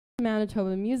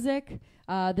Manitoba Music.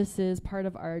 This is part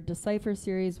of our Decipher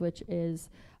series, which is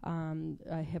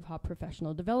a hip-hop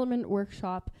professional development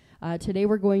workshop. Today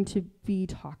we're going to be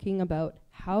talking about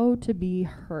how to be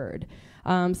heard.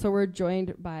 So we're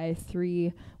joined by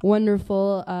three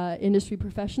wonderful industry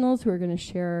professionals who are going to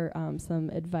share some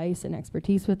advice and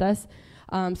expertise with us.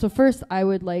 So first, I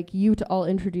would like you to all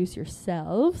introduce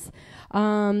yourselves.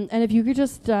 And if you could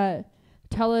just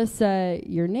tell us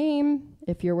your name,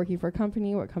 if you're working for a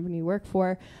company, what company you work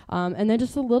for, and then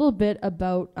just a little bit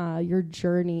about your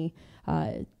journey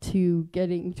to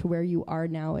getting to where you are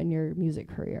now in your music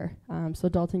career. So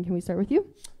Dalton, can we start with you?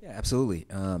 Yeah, absolutely.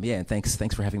 And thanks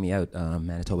for having me out,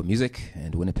 Manitoba Music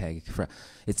and Winnipeg.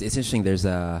 It's interesting. There's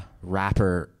a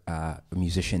rapper,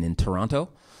 musician in Toronto,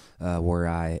 where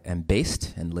I am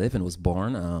based and live and was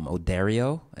born.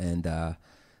 Odario and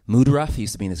Mood Rough. He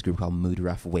used to be in this group called Mood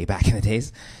Rough way back in the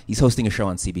days. He's hosting a show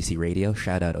on CBC Radio.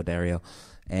 Shout out Odario.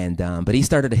 And but he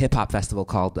started a hip hop festival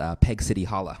called Peg City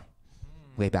Holla.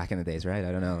 Way back in the days, right?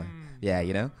 I don't know. Yeah,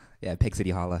 you know? Yeah, Peg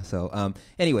City Holla. So,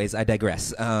 anyways, I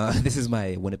digress. This is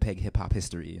my Winnipeg hip-hop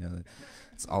history, you know.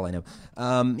 That's all I know.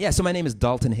 So my name is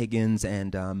Dalton Higgins,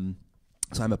 and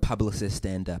so I'm a publicist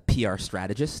and a PR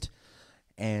strategist.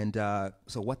 And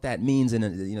so what that means in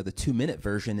the 2-minute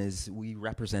version is we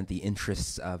represent the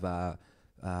interests of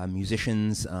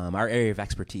musicians. Our area of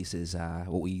expertise is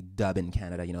what we dub in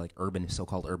Canada, like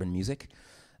so-called urban music.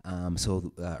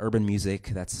 Urban music,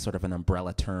 that's sort of an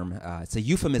umbrella term. It's a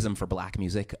euphemism for black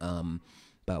music,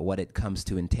 but what it comes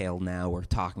to entail now, we're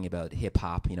talking about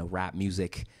hip-hop, rap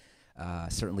music,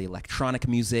 certainly electronic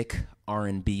music,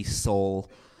 R&B, soul.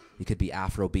 It could be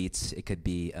Afro beats. It could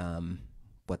be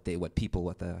what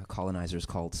the colonizers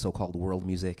called so-called world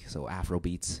music, so Afro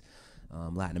beats,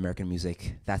 Latin American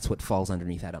music. That's what falls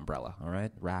underneath that umbrella, all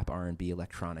right? Rap, R&B,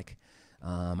 electronic.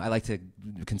 I like to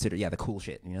consider, the cool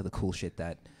shit, the cool shit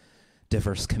that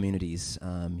diverse communities,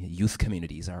 youth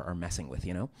communities are messing with,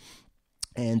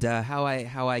 And how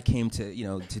I came to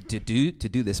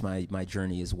do this, my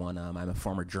journey is one. I'm a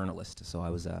former journalist, so I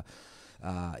was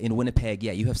in Winnipeg.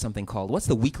 Yeah, you have something called, what's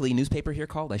the weekly newspaper here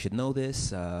called? I should know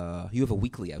this. You have a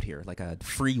weekly out here, like a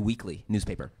free weekly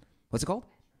newspaper. What's it called?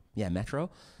 Yeah, Metro.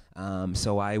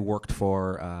 So I worked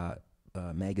for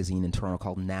a magazine in Toronto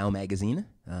called Now Magazine.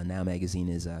 Now Magazine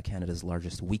is Canada's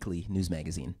largest weekly news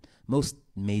magazine. Most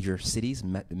major cities,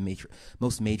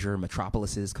 most major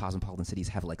metropolises, cosmopolitan cities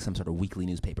have like some sort of weekly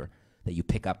newspaper that you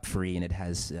pick up free, and it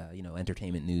has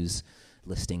entertainment news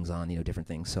listings on different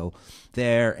things. So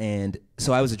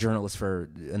I was a journalist for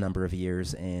a number of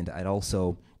years, and I'd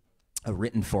also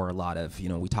written for a lot of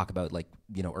we talk about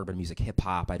urban music, hip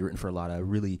hop. I'd written for a lot of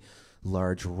really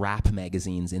large rap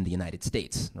magazines in the United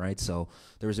States, right? So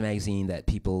there was a magazine that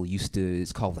people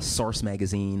it's called The Source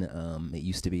magazine. It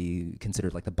used to be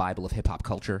considered like the Bible of hip-hop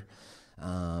culture,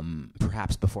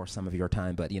 perhaps before some of your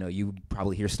time, but you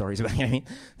probably hear stories about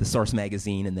The Source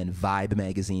magazine, and then Vibe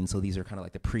magazine. So these are kind of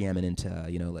like the preeminent,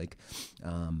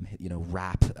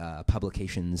 rap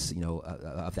publications,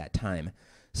 of that time.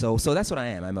 So that's what I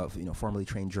am. I'm a formerly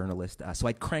trained journalist. So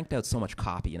I cranked out so much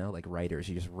copy, like writers.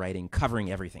 You're just writing, covering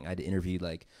everything. I'd interviewed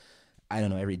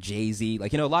every Jay-Z,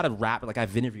 a lot of rap.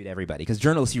 I've interviewed everybody, because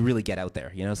journalists, you really get out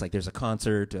there. It's like there's a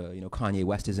concert. Kanye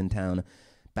West is in town.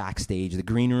 Backstage, the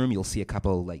green room, you'll see a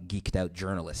couple geeked out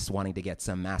journalists wanting to get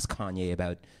some Ask Kanye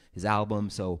about his album.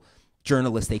 So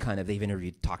journalists, they've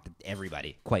interviewed, talked to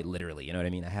everybody, quite literally. You know what I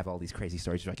mean? I have all these crazy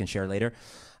stories which I can share later,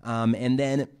 and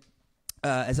then.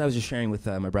 As I was just sharing with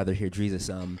my brother here, Drezus,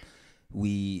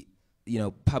 we,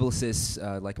 publicists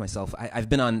like myself, I've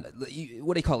been on,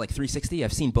 what do you call it, 360?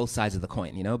 I've seen both sides of the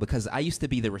coin, because I used to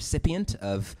be the recipient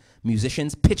of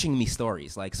musicians pitching me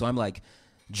stories. So I'm like,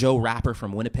 Joe Rapper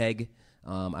from Winnipeg,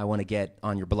 I want to get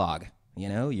on your blog.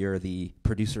 You're the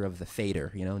producer of The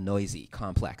Fader, noisy,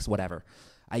 complex, whatever.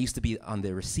 I used to be on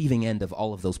the receiving end of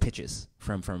all of those pitches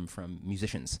from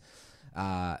musicians.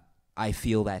 I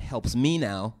feel that helps me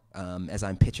now as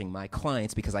I'm pitching my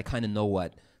clients, because I kind of know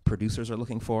what producers are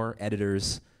looking for,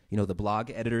 editors, the blog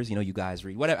editors, you guys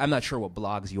read whatever. I'm not sure what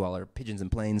blogs you all are, Pigeons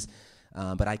and Planes,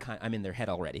 but I'm in their head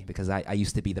already, because I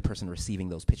used to be the person receiving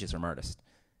those pitches from artists.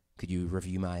 Could you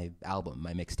review my album,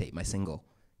 my mixtape, my single?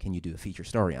 Can you do a feature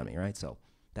story on me, right? So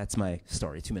that's my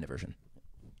story, 2-minute version.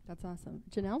 That's awesome.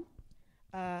 Jheanelle?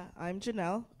 I'm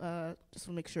Jheanelle. Just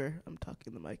want to make sure I'm talking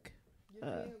in the mic.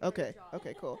 Okay,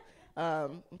 cool.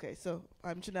 So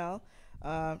I'm Jheanelle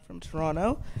from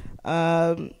Toronto.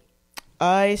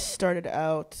 I started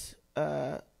out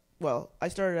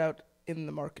in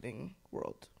the marketing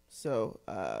world, so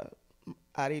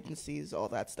ad agencies, all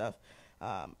that stuff.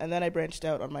 And then I branched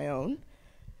out on my own.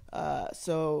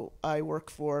 So I work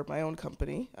for my own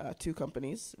company, two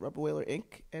companies, Wailer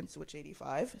Inc. and Switch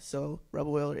 85. So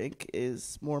Wailer Inc.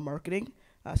 is more marketing.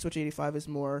 Switch 85 is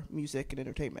more music and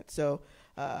entertainment. So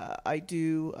I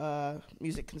do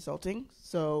music consulting.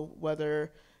 So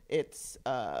whether it's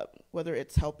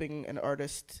helping an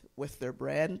artist with their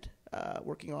brand,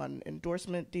 working on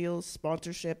endorsement deals,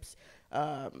 sponsorships,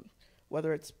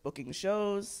 whether it's booking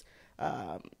shows,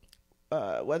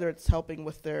 whether it's helping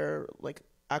with their like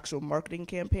actual marketing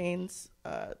campaigns,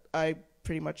 I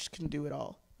pretty much can do it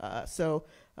all. So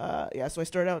I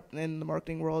started out in the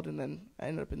marketing world, and then I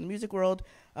ended up in the music world,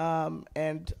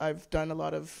 and I've done a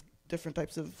lot of different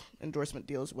types of endorsement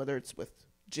deals, whether it's with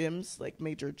gyms, like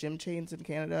major gym chains in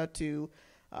Canada, to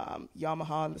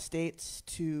Yamaha in the States,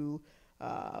 to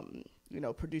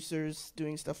producers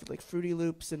doing stuff with like Fruity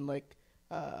Loops and like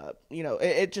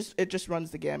it just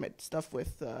runs the gamut. Stuff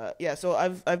with so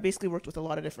I've basically worked with a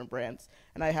lot of different brands,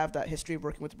 and I have that history of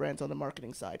working with brands on the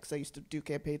marketing side, because I used to do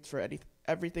campaigns for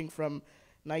everything from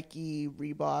Nike,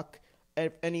 Reebok,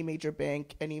 any major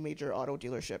bank, any major auto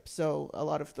dealership. So a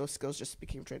lot of those skills just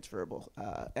became transferable,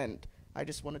 and I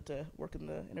just wanted to work in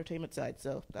the entertainment side,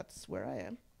 so that's where I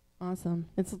am. Awesome.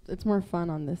 It's more fun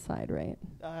on this side, right?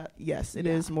 Yes, it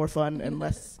is more fun and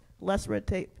less red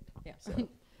tape. Yeah. So.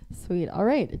 Sweet. All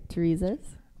right,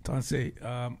 Drezus.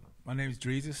 My name is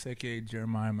Drezus, aka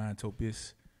Jeremiah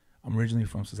Manitopius. I'm originally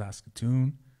from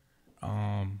Saskatoon.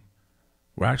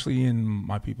 We're actually in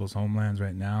my people's homelands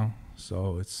right now,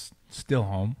 so it's still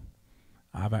home.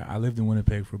 I lived in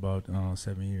Winnipeg for about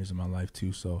 7 years of my life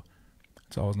too, so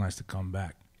it's always nice to come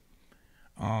back.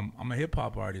 I'm a hip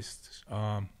hop artist.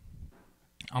 I'm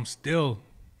still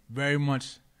very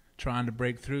much trying to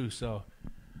break through, so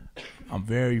I'm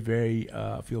very, very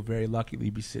feel very lucky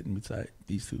to be sitting beside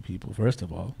these two people. First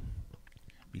of all,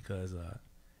 because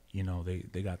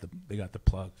they got the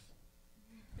plug.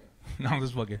 No, I'm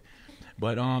just fucking.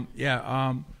 But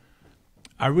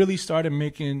I really started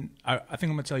making. I think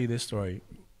I'm gonna tell you this story.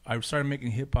 I started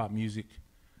making hip hop music.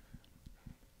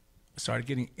 I started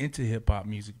getting into hip hop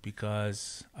music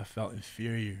because I felt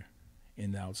inferior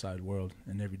in the outside world,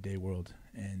 in the everyday world,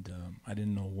 and I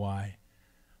didn't know why.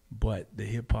 But the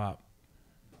hip hop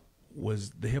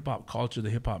culture, the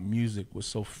hip hop music was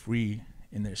so free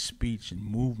in their speech and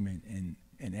movement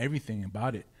and everything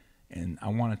about it, and I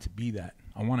wanted to be that.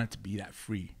 I wanted to be that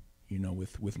free,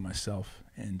 with myself.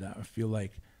 And I feel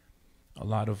like a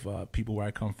lot of people where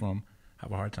I come from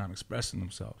have a hard time expressing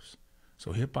themselves.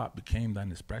 So hip hop became that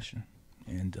expression,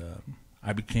 and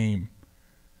I became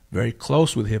very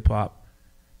close with hip hop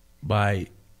by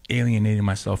alienating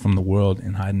myself from the world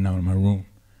and hiding out in my room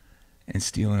and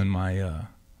stealing my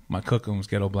Cookums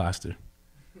Ghetto Blaster.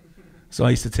 So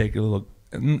I used to take a little,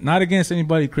 not against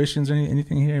anybody, Christians or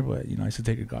anything here, but I used to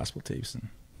take the gospel tapes and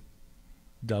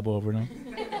dub over them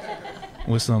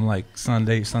with some like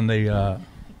Sunday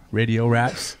radio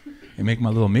raps and make my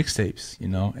little mixtapes,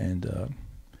 and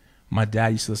my dad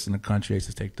used to listen to country. I used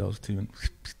to take those too and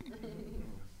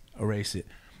erase it.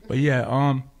 But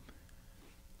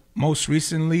most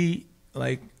recently,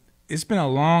 like, it's been a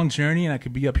long journey, and I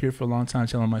could be up here for a long time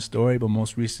telling my story, but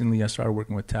most recently I started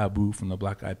working with Taboo from the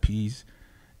Black Eyed Peas,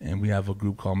 and we have a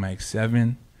group called Mag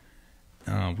 7.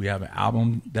 We have an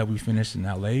album that we finished in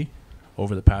LA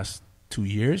over the past 2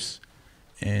 years,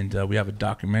 and we have a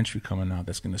documentary coming out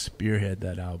that's going to spearhead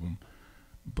that album.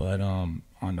 But on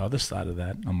the other side of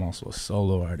that, I'm also a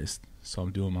solo artist, so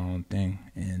I'm doing my own thing,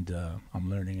 and I'm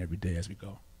learning every day as we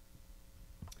go.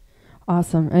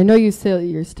 Awesome. I know you're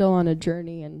still on a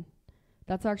journey, and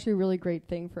that's actually a really great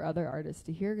thing for other artists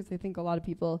to hear, because I think a lot of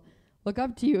people look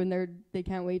up to you and they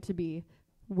can't wait to be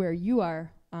where you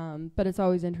are. But it's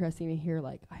always interesting to hear,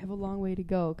 like, I have a long way to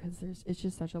go, because it's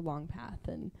just such a long path,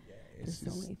 and there's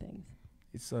so many things.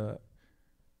 It's for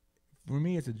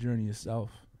me, it's a journey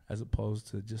itself as opposed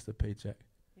to just a paycheck.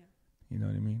 Yeah. You know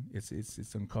what I mean?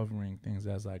 It's uncovering things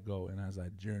as I go and as I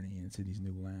journey into these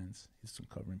new lands. It's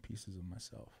uncovering pieces of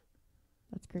myself.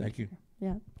 That's great. Thank you.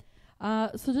 Yeah.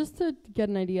 So just to get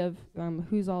an idea of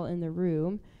who's all in the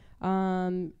room,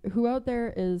 who out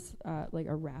there is like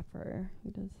a rapper?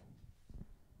 Who does?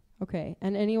 Okay,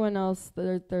 and anyone else?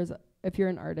 There's if you're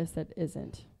an artist that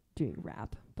isn't doing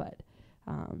rap, but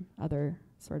other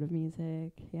sort of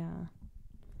music, yeah.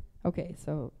 Okay,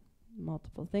 so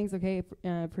multiple things. Okay,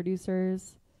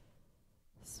 producers,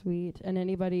 sweet, and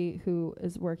anybody who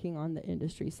is working on the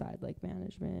industry side, like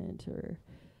management or.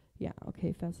 Yeah,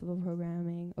 okay, festival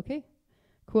programming. Okay,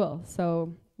 cool.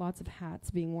 So lots of hats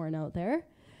being worn out there.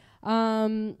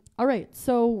 All right,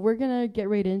 so we're going to get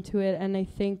right into it. And I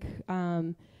think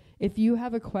if you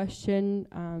have a question,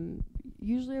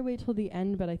 usually I wait till the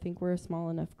end, but I think we're a small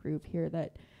enough group here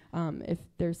that if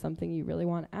there's something you really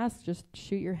want to ask, just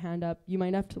shoot your hand up. You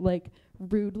might have to like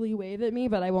rudely wave at me,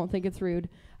 but I won't think it's rude.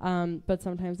 But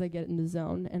sometimes I get in the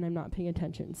zone and I'm not paying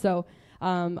attention. So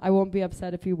I won't be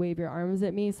upset if you wave your arms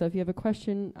at me. So if you have a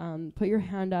question, put your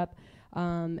hand up,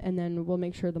 and then we'll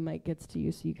make sure the mic gets to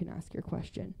you so you can ask your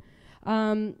question.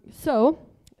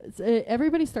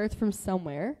 Everybody starts from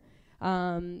somewhere.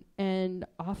 And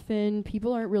often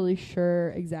people aren't really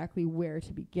sure exactly where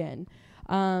to begin.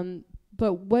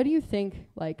 But what do you think,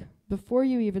 like, before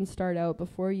you even start out,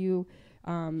 before you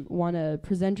want to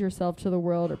present yourself to the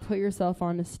world or put yourself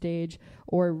on a stage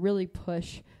or really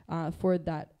push for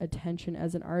that attention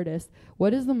as an artist,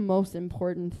 what is the most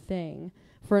important thing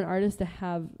for an artist to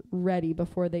have ready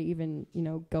before they even,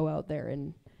 go out there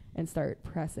and start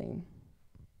pressing?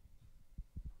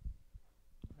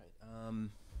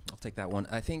 I'll take that one.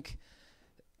 I think,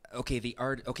 the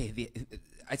art,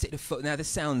 I'd say, now this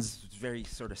sounds very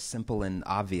sort of simple and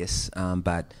obvious,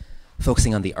 but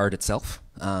focusing on the art itself,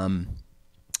 I'm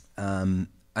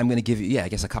going to give you, I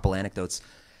guess a couple anecdotes.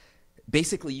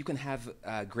 Basically, you can have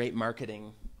great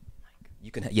marketing.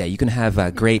 You can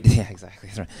have great, exactly.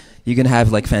 That's right. You can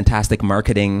have like fantastic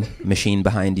marketing machine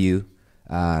behind you,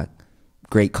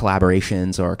 great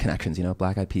collaborations or connections,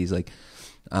 Black Eyed Peas, like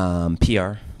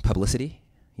PR, publicity.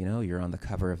 You're on the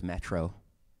cover of Metro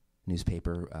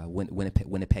newspaper,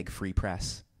 Winnipeg Free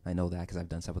Press. I know that because I've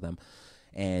done stuff with them.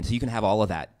 And so you can have all of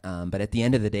that. But at the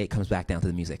end of the day, it comes back down to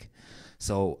the music.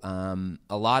 So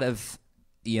a lot of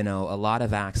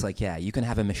acts, like, you can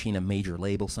have a machine, a major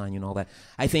label sign you and all that.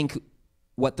 I think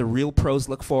what the real pros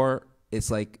look for is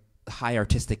like high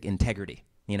artistic integrity,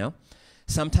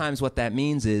 Sometimes what that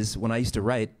means is when I used to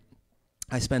write,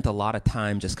 I spent a lot of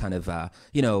time just kind of,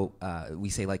 we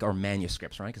say like our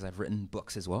manuscripts, right? Because I've written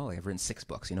books as well. Like I've written 6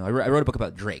 books. I wrote a book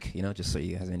about Drake. Just so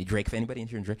you guys have any Drake. Anybody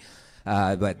interested in Drake?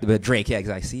 But Drake,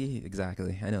 I see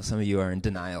exactly. I know some of you are in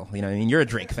denial. You're a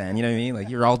Drake fan. Like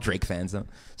you're all Drake fans, though.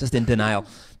 Just in denial.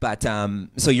 But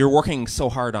so you're working so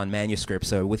hard on manuscripts.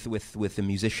 So with the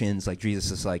musicians, like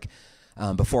Drezus is like.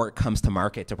 Before it comes to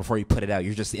market or before you put it out,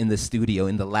 you're just in the studio,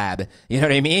 in the lab. You know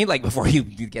what I mean? Like before you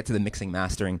get to the mixing,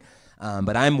 mastering.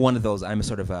 But I'm one of those. I'm a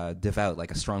sort of a devout,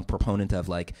 like a strong proponent of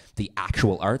like the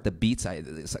actual art, the beats.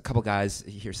 There's a couple guys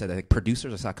here said like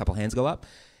producers. I saw a couple hands go up,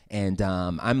 and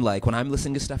I'm like, when I'm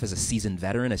listening to stuff as a seasoned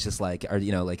veteran, it's just like,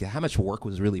 like how much work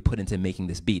was really put into making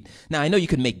this beat. Now I know you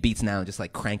could make beats now and just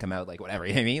like crank them out like whatever.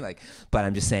 You know what I mean? Like, but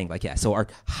I'm just saying like So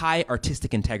high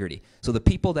artistic integrity. So the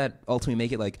people that ultimately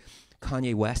make it, like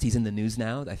Kanye West, he's in the news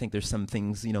now. I think there's some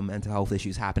things, mental health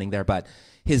issues happening there. But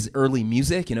his early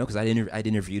music, because I'd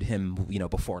interviewed him,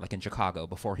 before, like in Chicago,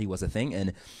 before he was a thing.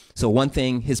 And so one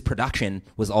thing, his production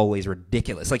was always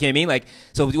ridiculous. Like, you know what I mean? Like,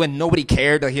 so when nobody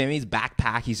cared, like, you know what I mean? His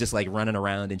backpack, he's just like running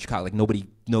around in Chicago. Like nobody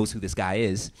knows who this guy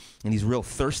is. And he's real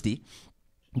thirsty.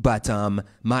 But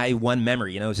my one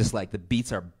memory, is just like the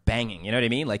beats are banging, you know what I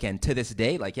mean? Like, and to this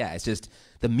day, like, it's just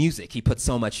the music. He put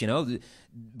so much,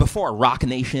 before Rock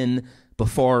Nation,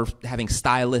 before having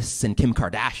stylists and Kim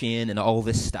Kardashian and all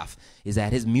this stuff, is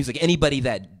that his music, anybody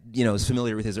that, is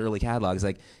familiar with his early catalogs,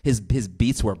 like his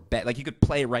beats were, like you could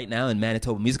play it right now in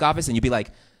Manitoba Music Office and you'd be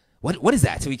like, what is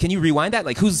that? So can you rewind that?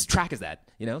 Like whose track is that?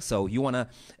 So you want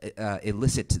to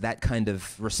elicit that kind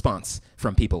of response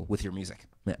from people with your music.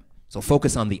 Yeah. So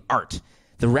focus on the art.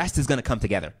 The rest is going to come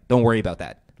together. Don't worry about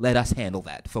that. Let us handle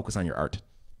that. Focus on your art.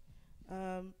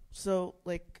 So,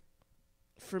 like,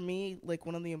 for me, like,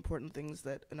 one of the important things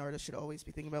that an artist should always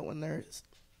be thinking about when they're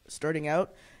starting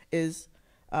out is,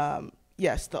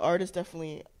 yes, the art is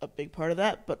definitely a big part of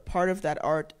that, but part of that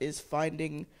art is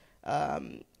finding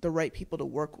the right people to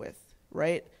work with,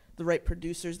 right? The right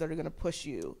producers that are going to push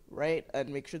you, right? And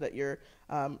make sure that you're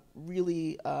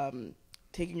really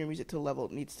taking your music to the level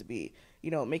it needs to be.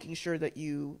 Making sure that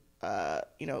you,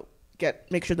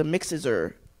 make sure the mixes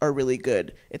are really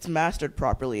good. It's mastered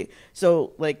properly.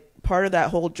 So, like, part of that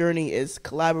whole journey is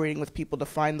collaborating with people to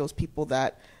find those people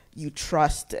that you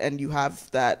trust and you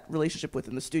have that relationship with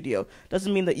in the studio.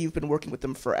 Doesn't mean that you've been working with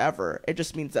them forever. It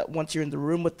just means that once you're in the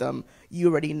room with them, you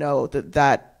already know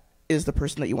that is the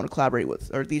person that you want to collaborate with,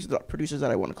 or these are the producers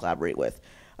that I want to collaborate with.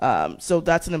 So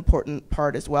that's an important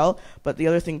part as well. But the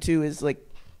other thing, too, is, like,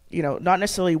 not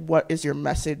necessarily what is your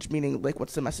message, meaning like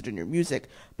what's the message in your music,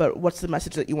 but what's the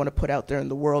message that you want to put out there in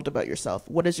the world about yourself?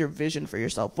 What is your vision for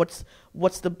yourself?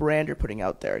 What's the brand you're putting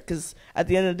out there? Because at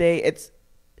the end of the day,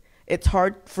 it's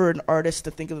hard for an artist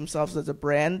to think of themselves as a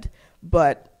brand,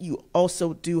 but you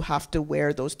also do have to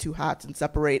wear those two hats and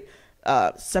separate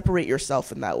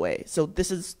yourself in that way. So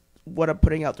this is what I'm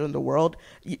putting out there in the world.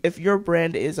 If your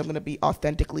brand is, I'm going to be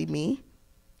authentically me,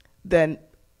 then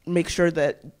make sure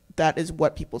that that is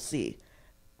what people see,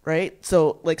 right?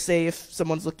 So like say if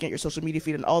someone's looking at your social media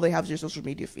feed and all they have is your social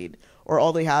media feed, or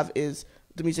all they have is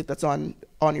the music that's on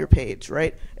your page,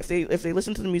 right? If they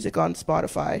listen to the music on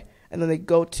Spotify and then they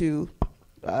go to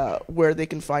where they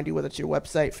can find you, whether it's your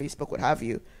website, Facebook, what have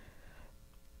you,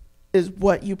 is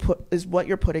what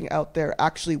you're putting out there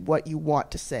actually what you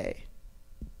want to say,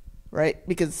 right?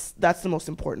 Because that's the most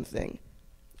important thing.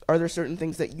 Are there certain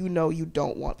things that you know you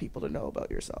don't want people to know about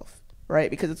yourself, right?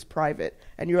 Because it's private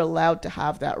and you're allowed to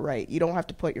have that right. You don't have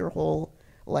to put your whole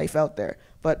life out there.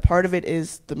 But part of it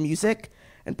is the music,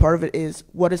 and part of it is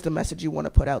what is the message you want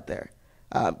to put out there.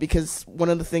 Because one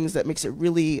of the things that makes it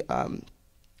really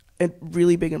a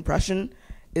really big impression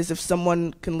is if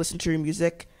someone can listen to your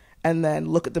music and then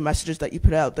look at the messages that you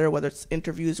put out there, whether it's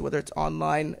interviews, whether it's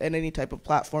online, and any type of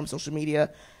platform, social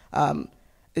media,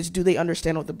 is do they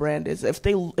understand what the brand is? If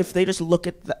they just look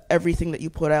at everything that you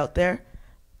put out there,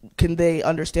 can they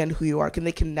understand who you are? Can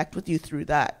they connect with you through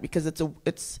that? Because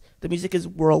the music is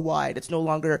worldwide. It's no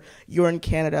longer you're in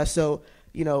Canada, so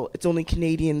it's only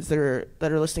Canadians that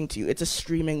are listening to you. It's a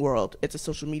streaming world. It's a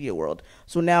social media world.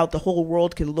 So now the whole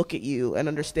world can look at you and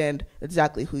understand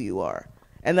exactly who you are.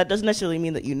 And that doesn't necessarily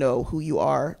mean that you know who you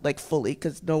are like fully,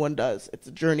 because no one does. It's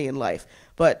a journey in life.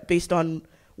 But based on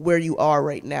where you are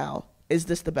right now, is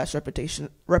this the best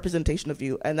representation of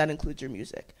you? And that includes your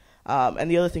music. And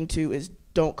the other thing too is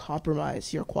don't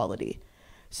compromise your quality.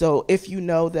 So if you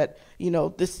know that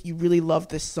you really love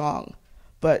this song,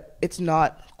 but it's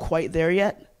not quite there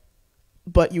yet,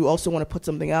 but you also want to put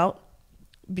something out,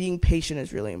 being patient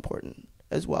is really important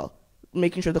as well.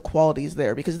 Making sure the quality is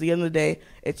there, because at the end of the day,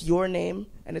 it's your name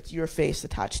and it's your face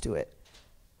attached to it,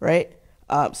 right?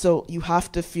 So you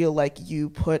have to feel like you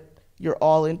put your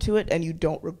all into it and you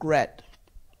don't regret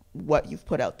what you've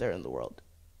put out there in the world.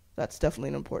 That's definitely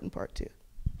an important part too.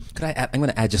 Could I add, I'm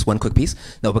going to add just one quick piece.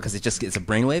 No, because it's a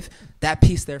brainwave. That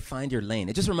piece there, find your lane.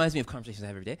 It just reminds me of conversations I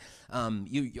have every day.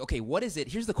 Okay, what is it?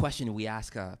 Here's the question we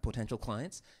ask potential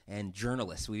clients and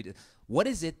journalists. What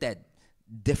is it that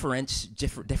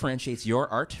differentiates your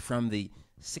art from the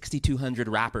 6,200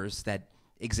 rappers that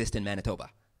exist in Manitoba,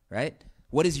 right?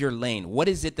 What is your lane? What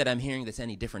is it that I'm hearing that's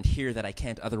any different here that I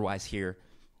can't otherwise hear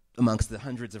amongst the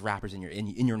hundreds of rappers in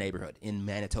your neighborhood, in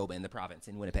Manitoba, in the province,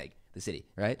 in Winnipeg, the city,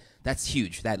 right? That's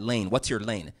huge. That lane. What's your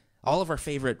lane? All of our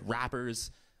favorite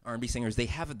rappers, R&B singers, they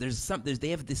have this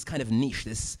kind of niche,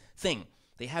 this thing.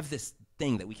 They have this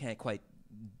thing that we can't quite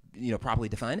properly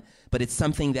define, but it's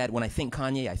something that when I think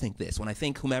Kanye, I think this. When I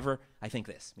think whomever, I think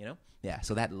this, Yeah,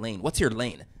 so that lane. What's your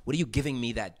lane? What are you giving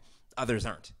me that others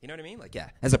aren't? You know what I mean? Like,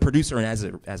 yeah, as a producer and as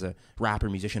a rapper,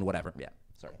 musician, whatever. Yeah,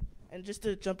 sorry. And just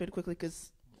to jump in quickly,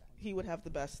 because he would have the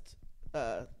best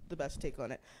take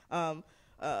on it.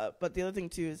 But the other thing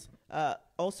too is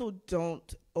also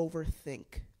don't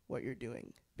overthink what you're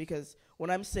doing, because when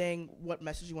I'm saying what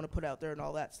message you want to put out there and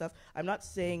all that stuff, I'm not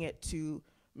saying it to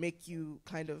make you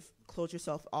kind of close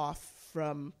yourself off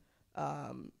from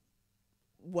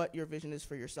what your vision is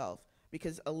for yourself,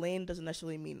 because a lane doesn't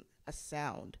necessarily mean a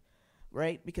sound,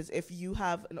 right? Because if you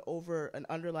have an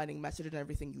underlining message in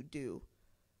everything you do,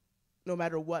 no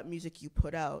matter what music you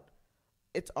put out,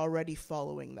 it's already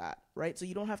following that, right? So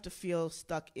you don't have to feel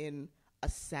stuck in a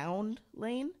sound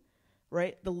lane,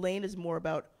 right? The lane is more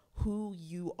about who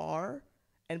you are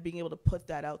and being able to put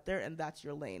that out there, and that's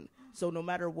your lane. So no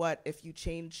matter what, if you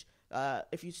change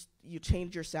you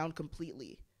change your sound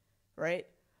completely, right?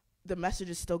 The message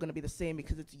is still going to be the same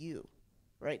because it's you,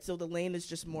 right? So the lane is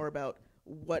just more about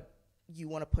what you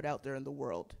want to put out there in the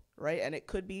world, right? And it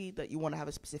could be that you want to have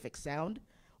a specific sound,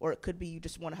 or it could be you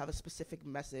just want to have a specific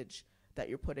message that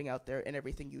you're putting out there in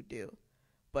everything you do.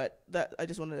 But that I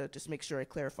just wanted to just make sure I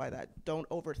clarify that. Don't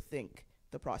overthink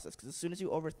the process, because as soon as you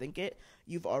overthink it,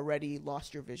 you've already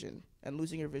lost your vision. And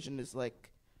losing your vision is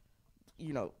like,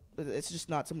 it's just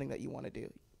not something that you want to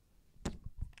do.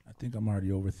 I think I'm already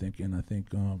overthinking. I think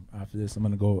after this, I'm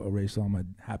going to go erase all my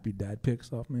happy dad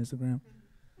pics off my Instagram.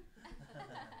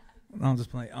 No, I'm just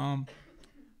playing.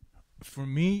 For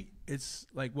me, it's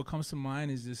like what comes to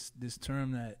mind is this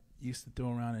term that used to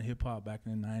throw around in hip hop back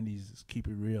in the 90s, is keep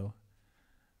it real.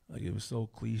 Like, it was so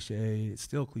cliche. It's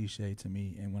still cliche to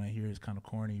me, and when I hear it, it's kind of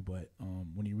corny, but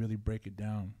when you really break it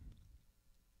down,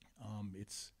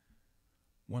 it's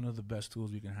one of the best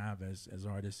tools we can have as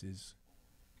artists is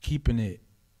keeping it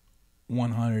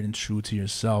 100 and true to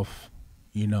yourself,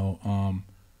 not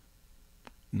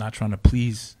trying to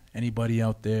please anybody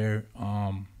out there.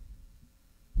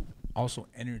 Also,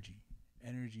 energy.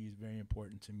 Energy is very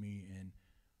important to me, and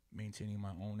maintaining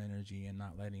my own energy and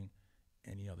not letting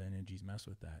any other energies mess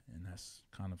with that. And that's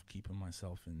kind of keeping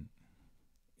myself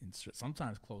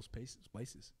sometimes close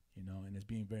places, you know, and it's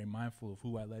being very mindful of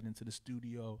who I let into the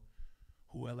studio,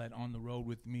 who I let on the road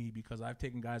with me, because I've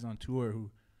taken guys on tour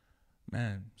who,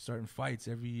 man, starting fights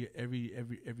every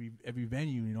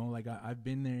venue, you know, like I've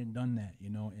been there and done that, you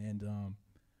know. And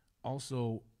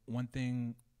also one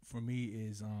thing for me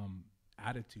is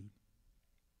attitude,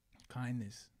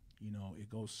 kindness, you know. It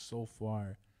goes so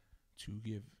far to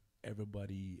give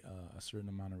everybody a certain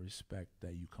amount of respect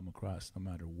that you come across, no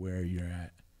matter where you're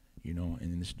at, you know,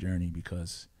 in this journey,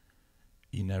 because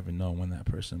you never know when that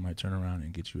person might turn around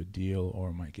and get you a deal,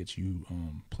 or might get you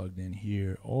plugged in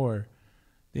here, or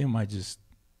they might just,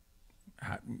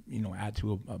 you know, add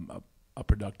to a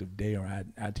productive day, or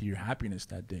add to your happiness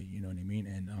that day. You know what I mean?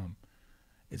 And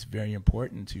it's very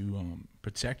important to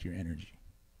protect your energy,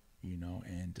 you know,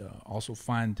 and also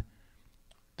find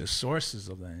the sources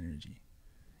of that energy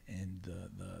and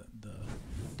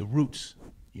the roots.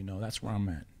 You know, that's where I'm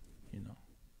at. You know.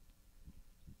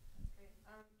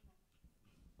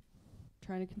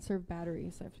 Trying to conserve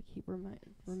batteries, so I have to keep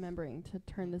remembering to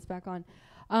turn this back on.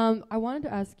 I wanted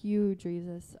to ask you,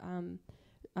 Drezus.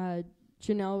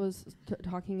 Jheanelle was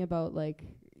talking about, like,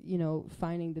 you know,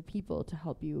 finding the people to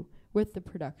help you with the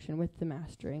production, with the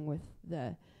mastering, with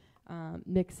the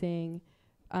mixing.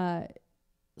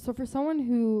 So for someone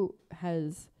who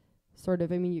has sort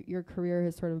of, I mean, your career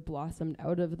has sort of blossomed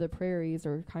out of the prairies,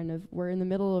 or kind of, we're in the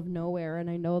middle of nowhere, and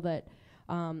I know that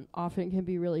often it can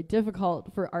be really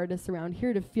difficult for artists around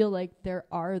here to feel like there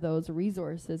are those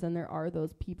resources and there are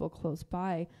those people close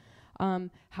by.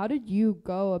 How did you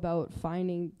go about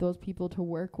finding those people to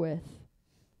work with?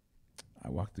 I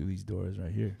walked through these doors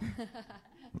right here.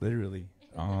 Literally.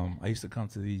 I used to come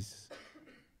to these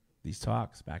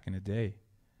talks back in the day,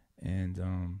 and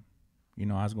you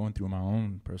know, I was going through my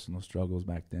own personal struggles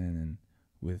back then, and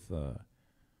with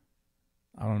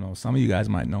I don't know, some of you guys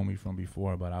might know me from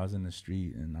before, but I was in the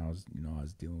street, and I was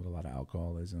dealing with a lot of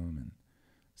alcoholism and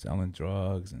selling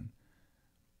drugs, and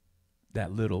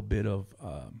that little bit of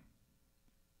a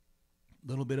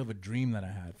dream that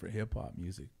I had for hip hop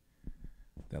music.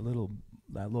 That little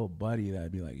buddy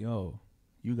that'd be like, yo,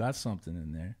 you got something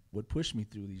in there, would push me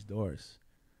through these doors.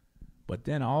 But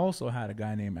then I also had a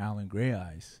guy named Alan Gray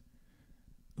Eyes,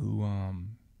 who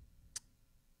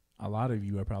a lot of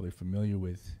you are probably familiar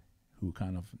with, who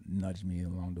kind of nudged me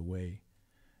along the way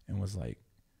and was like,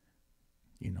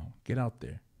 you know, get out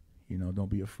there. You know, don't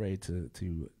be afraid to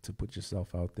put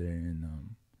yourself out there and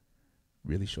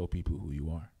really show people who you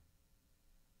are.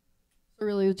 So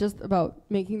really, it's just about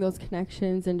making those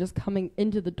connections and just coming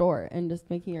into the door and just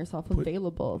making yourself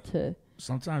available to.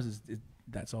 Sometimes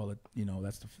that's all. You know,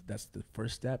 that's the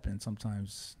first step, and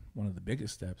sometimes one of the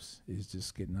biggest steps is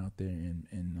just getting out there and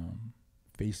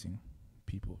facing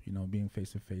people. You know, being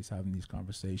face to face, having these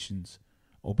conversations,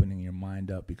 opening your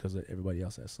mind up, because everybody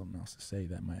else has something else to say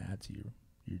that might add to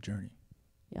your journey.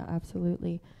 Yeah,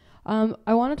 absolutely.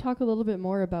 I want to talk a little bit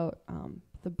more about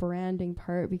the branding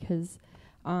part, because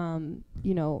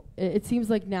you know, it seems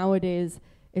like nowadays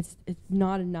it's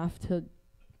not enough to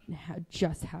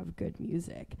just have good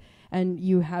music, and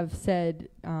you have said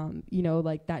you know,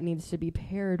 like, that needs to be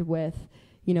paired with,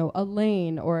 you know, a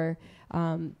lane, or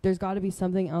there's got to be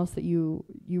something else that you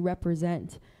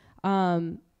represent.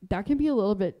 That can be a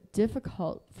little bit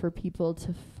difficult for people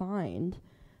to find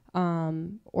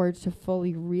or to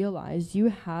fully realize. Do you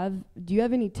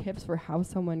have any tips for how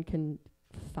someone can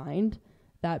find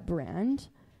that brand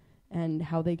and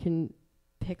how they can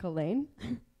pick a lane?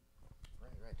 Right.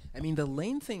 I mean, the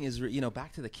lane thing is, you know,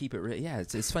 back to the keep it real. Yeah,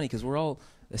 it's funny because we're all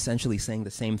essentially saying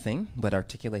the same thing, but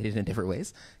articulated in different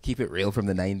ways. Keep it real from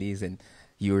the 90s, and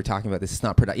you were talking about this. It's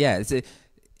not yeah,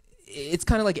 it's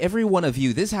kind of like every one of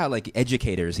you. This is how, like,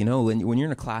 educators, you know, when you're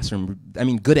in a classroom, I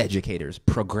mean, good educators,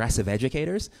 progressive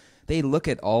educators, they look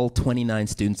at all 29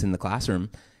 students in the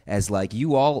classroom as, like,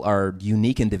 you all are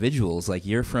unique individuals. Like,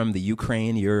 you're from the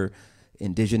Ukraine, you're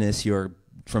indigenous, you're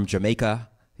from Jamaica,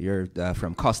 you're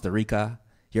from Costa Rica,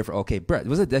 you're from, okay,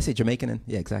 did I say Jamaican?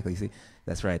 Yeah, exactly. See,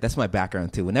 that's right. That's my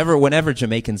background too. Whenever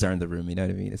Jamaicans are in the room, you know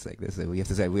what I mean? It's like this. We have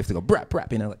to go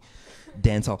brap, you know, like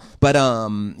dance hall. But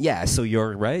yeah. So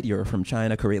you're right. You're from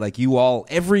China, Korea. Like,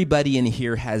 everybody in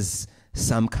here has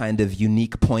some kind of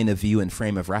unique point of view and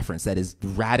frame of reference that is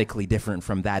radically different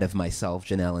from that of myself,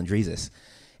 Jheanelle, and Drezus.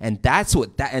 And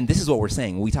and this is what we're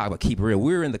saying when we talk about keep it real.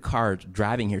 We were in the car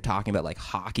driving here talking about, like,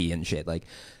 hockey and shit, like,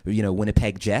 you know,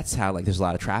 Winnipeg Jets, how, like, there's a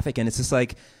lot of traffic, and it's just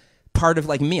like part of,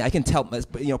 like, me. I can tell,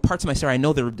 you know, parts of my story. I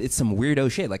know it's some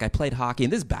weirdo shit. Like, I played hockey,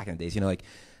 and this is back in the days, you know, like,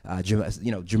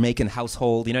 you know, Jamaican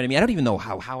household. You know what I mean? I don't even know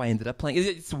how I ended up playing.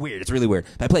 It's weird. It's really weird.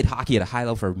 But I played hockey at a high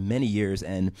level for many years,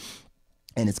 and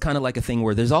And it's kind of like a thing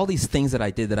where there's all these things that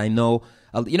I did that I know,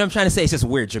 you know what I'm trying to say? It's just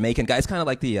weird. Jamaican guy. It's kind of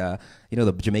like the,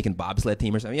 the Jamaican bobsled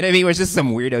team or something. You know what I mean? Where it's just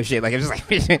some weirdo shit. Like, I'm just like,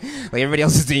 like everybody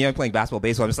else is doing, I'm playing basketball,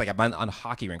 baseball. I'm just like, I'm on a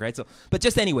hockey rink, right? So, but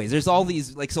just anyways, there's all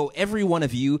these, like, so every one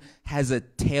of you has a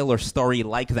tale or story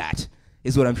like that,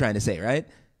 is what I'm trying to say, right?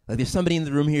 Like, there's somebody in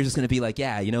the room here who's going to be like,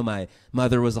 yeah, my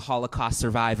mother was a Holocaust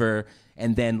survivor,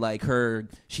 and then, like,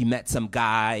 she met some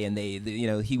guy, and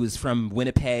he was from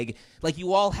Winnipeg. Like,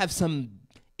 you all have some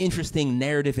interesting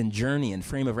narrative and journey and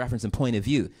frame of reference and point of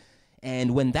view.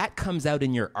 And when that comes out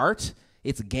in your art,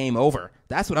 it's game over.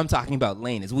 That's what I'm talking about,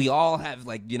 Lane, is we all have,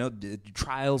 like,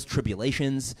 trials,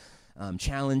 tribulations,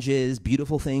 challenges,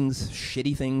 beautiful things,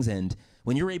 shitty things, and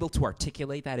when you're able to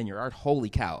articulate that in your art, holy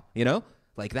cow,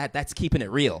 like that's keeping it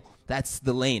real. That's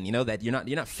the Lane, that you're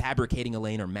not fabricating a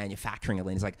lane or manufacturing a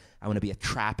lane. It's like, I want to be a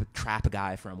trap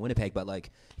guy from Winnipeg, but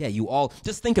like, yeah, you all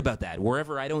just think about that.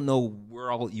 Wherever, I don't know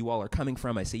where you all are coming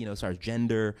from. I see, as far as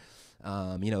gender,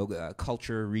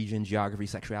 culture, region, geography,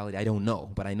 sexuality, I don't know,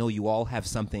 but I know you all have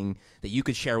something that you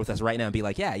could share with us right now and be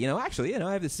like, yeah, actually,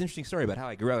 I have this interesting story about how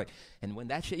I grew up. And when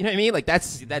that shit, you know what I mean? Like,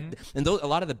 that's that. And a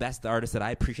lot of the best artists that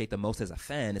I appreciate the most as a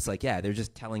fan, it's like, yeah, they're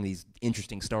just telling these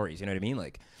interesting stories. You know what I mean?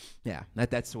 Like, yeah,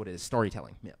 that's what it is,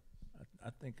 storytelling. Yeah. I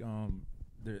think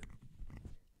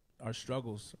our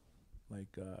struggles,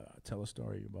 like, tell a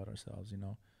story about ourselves,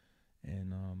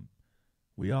 and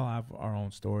we all have our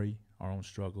own story, our own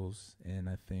struggles, and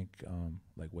I think,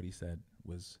 like what he said,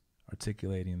 was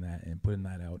articulating that and putting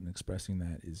that out and expressing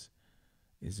that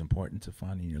is important to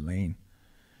finding your lane.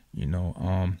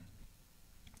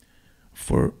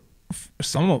 For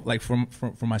some of, like,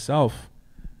 for myself,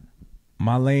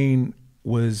 my lane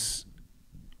was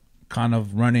kind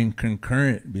of running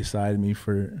concurrent beside me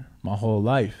for my whole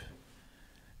life.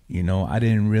 I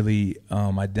didn't really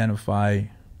identify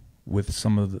with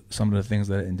some of the things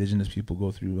that indigenous people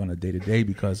go through on a day-to-day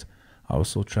because I was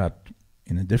so trapped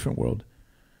in a different world.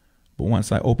 But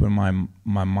once I opened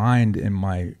my mind and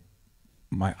my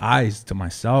eyes to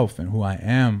myself and who I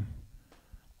am,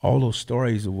 all those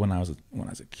stories of when I was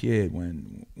a kid,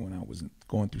 when I was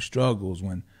going through struggles,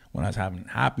 when I was having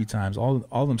happy times, all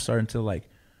of them started to, like,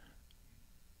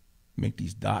 make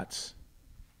these dots,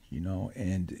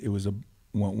 and it was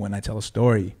when I tell a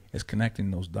story, it's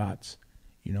connecting those dots.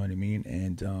 You know what I mean?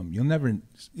 And you'll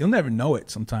never know it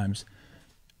sometimes,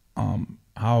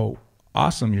 how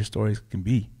awesome your stories can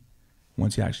be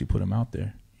once you actually put them out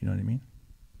there. You know what I mean?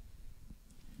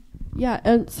 Yeah,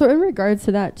 and so in regards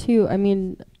to that too, I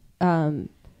mean,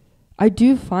 I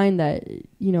do find that,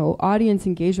 audience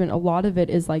engagement, a lot of it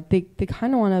is like they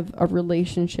kind of want a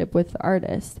relationship with the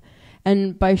artist.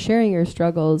 And by sharing your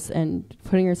struggles and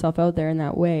putting yourself out there in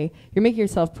that way, you're making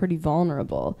yourself pretty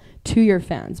vulnerable to your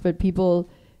fans. But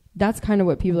that's kind of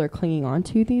what people are clinging on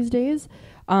to these days.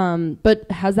 But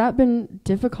has that been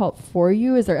difficult for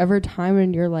you? Is there ever a time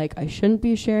when you're like, I shouldn't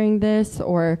be sharing this?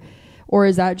 Or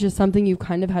is that just something you've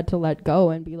kind of had to let go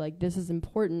and be like, this is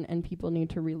important and people need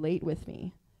to relate with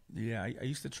me? Yeah, I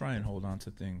used to try and hold on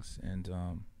to things and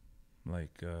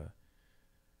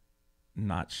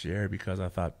not share because I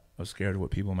thought I was scared of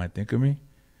what people might think of me.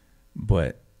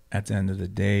 But at the end of the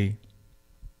day,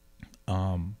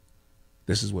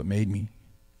 this is what made me.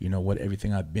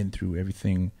 Everything I've been through,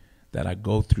 everything that I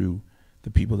go through,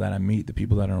 the people that I meet, the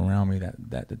people that are around me,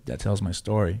 that tells my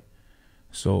story.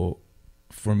 So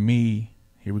for me,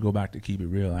 here we go back to keep it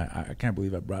real. I can't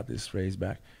believe I brought this phrase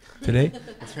back today.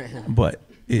 That's right. But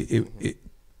it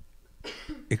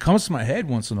comes to my head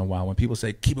once in a while when people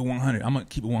say, keep it 100. I'm going to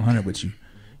keep it 100 with you,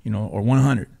 or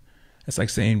 100. It's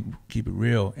like saying keep it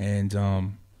real.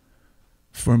 And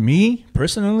for me,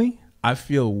 personally, I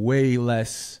feel way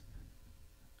less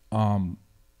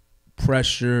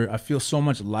pressure. I feel so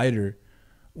much lighter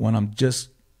when I'm just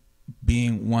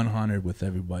being 100 with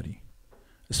everybody,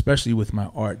 especially with my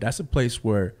art. That's a place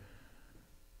where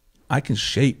I can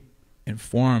shape and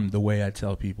form the way I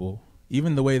tell people,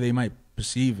 even the way they might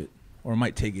perceive it or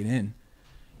might take it in,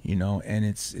 and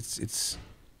it's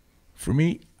for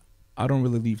me, I don't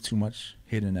really leave too much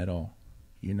hidden at all,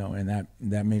 and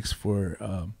that makes for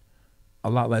a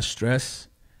lot less stress.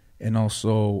 And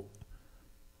also,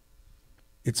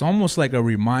 it's almost like a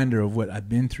reminder of what I've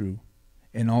been through,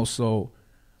 and also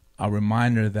a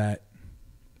reminder that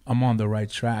I'm on the right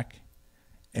track.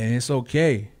 And it's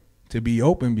okay to be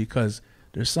open because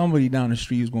there's somebody down the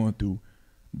street who's going through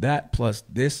that plus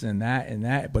this and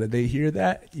that. But if they hear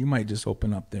that, you might just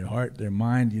open up their heart, their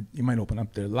mind. You might open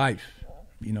up their life.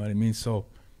 You know what I mean? So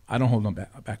I don't hold them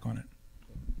back on it.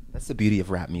 That's the beauty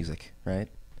of rap music, right?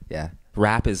 Yeah.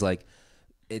 Rap is like,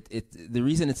 the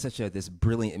reason it's such this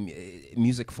brilliant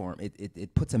music form,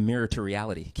 it puts a mirror to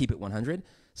reality. Keep it 100.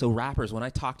 So rappers, when I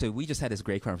talk to, we just had this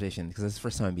great conversation because it's the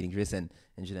first time I'm meeting Drezus and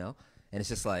Jheanelle, and it's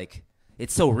just like,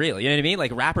 it's so real. You know what I mean?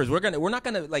 Like rappers, we're not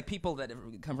gonna like people that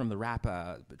come from the rap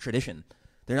tradition.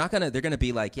 They're gonna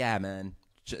be like, yeah, man,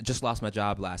 just lost my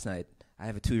job last night. I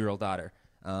have a 2-year-old daughter.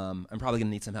 I'm probably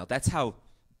gonna need some help. That's how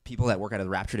people that work out of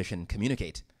the rap tradition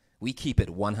communicate. We keep it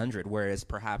 100, whereas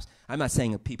perhaps, I'm not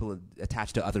saying people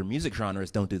attached to other music genres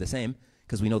don't do the same,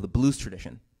 because we know the blues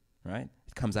tradition, right?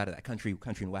 It comes out of that country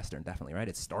and western, definitely, right?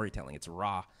 It's storytelling, it's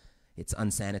raw, it's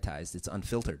unsanitized, it's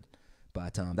unfiltered.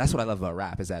 But that's what I love about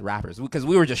rap, is that rappers, because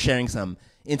we were just sharing some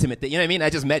intimate thing, you know what I mean?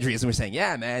 I just met Drezus and we're saying,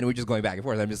 yeah, man, we're just going back and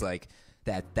forth. I'm just like,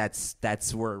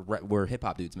 that's we're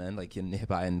hip-hop dudes, man, like in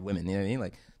hip-hop and women, you know what I mean?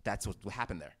 Like, that's what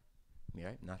happened there,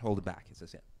 right? Not hold it back, it's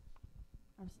just, yeah.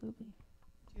 Absolutely.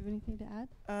 Do you have anything to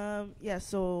add? Yeah,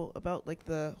 so about like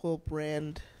the whole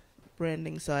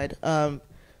branding side,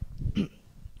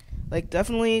 like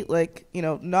definitely, like, you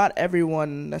know, not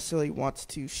everyone necessarily wants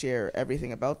to share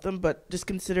everything about them, but just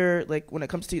consider, like, when it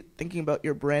comes to thinking about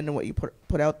your brand and what you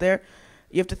put out there,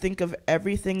 you have to think of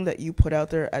everything that you put out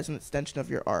there as an extension of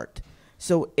your art.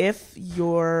 So if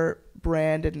your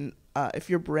brand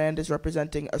is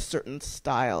representing a certain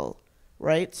style,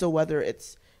 right? So whether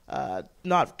it's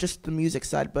not just the music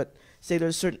side, but say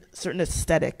there's a certain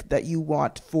aesthetic that you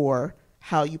want for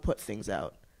how you put things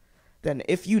out, then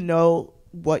if you know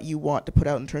what you want to put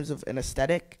out in terms of an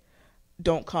aesthetic,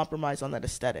 don't compromise on that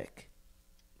aesthetic,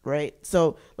 right?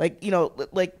 So, like, you know,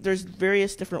 like there's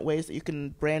various different ways that you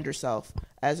can brand yourself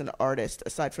as an artist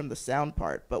aside from the sound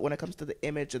part, but when it comes to the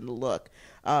image and the look,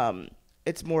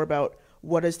 it's more about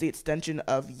what is the extension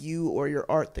of you or your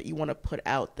art that you want to put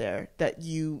out there that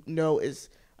you know is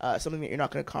something that you're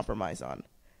not going to compromise on.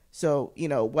 So, you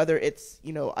know, whether it's,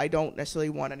 you know, I don't necessarily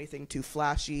want anything too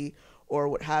flashy or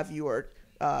what have you, or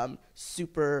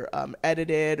super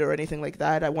edited or anything like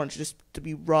that. I want it just to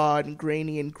be raw and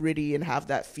grainy and gritty and have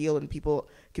that feel and people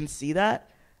can see that,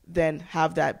 then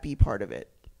have that be part of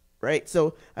it, right?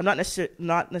 So I'm not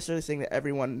necessarily saying that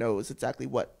everyone knows exactly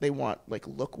what they want, like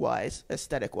look-wise,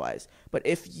 aesthetic-wise. But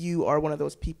if you are one of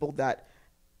those people that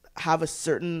have a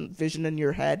certain vision in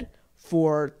your head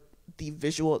for the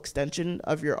visual extension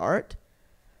of your art,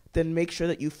 then make sure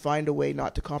that you find a way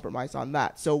not to compromise on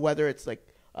that. So whether it's like,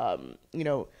 you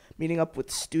know, meeting up with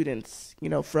students, you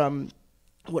know, from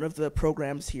one of the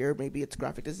programs here, maybe it's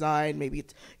graphic design, maybe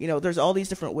it's, you know, there's all these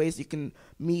different ways you can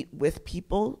meet with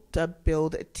people to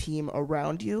build a team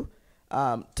around you,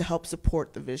 to help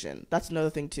support the vision. That's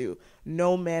another thing too.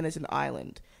 No man is an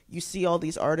island. You see all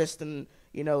these artists and,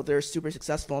 you know, they're super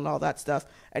successful and all that stuff,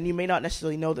 and you may not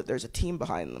necessarily know that there's a team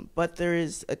behind them, but there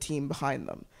is a team behind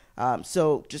them.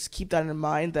 So just keep that in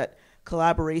mind, that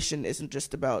collaboration isn't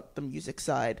just about the music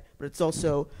side, but it's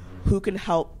also who can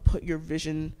help put your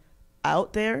vision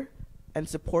out there and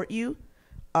support you,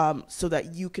 so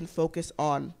that you can focus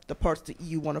on the parts that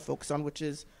you want to focus on, which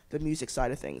is the music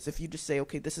side of things. If you just say,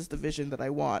 okay, this is the vision that I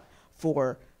want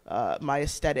for my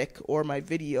aesthetic or my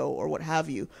video or what have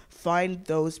you, find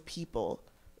those people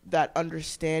that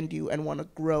understand you and want to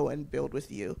grow and build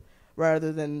with you,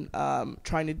 rather than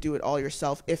trying to do it all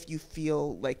yourself if you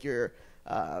feel like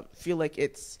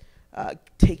it's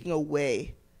taking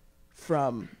away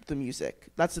from the music.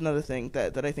 That's another thing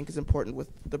that I think is important with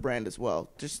the brand as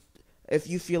well. Just if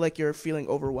you feel like you're feeling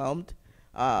overwhelmed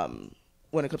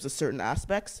when it comes to certain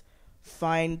aspects,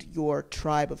 find your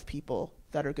tribe of people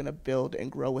that are going to build and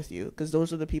grow with you, because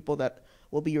those are the people that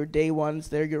will be your day ones.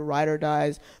 They're your ride or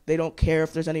dies. They don't care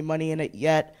if there's any money in it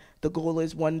yet. The goal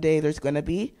is one day there's going to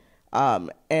be,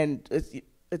 and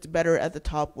it's better at the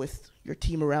top with your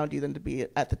team around you than to be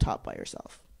at the top by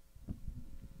yourself.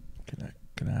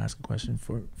 Can I ask a question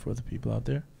for the people out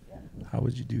there? Yeah. How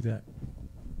would you do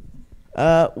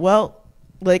that? Well,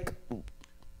 like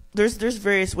there's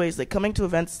various ways. Like coming to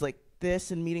events like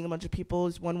this and meeting a bunch of people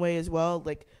is one way as well.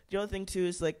 Like the other thing too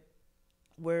is like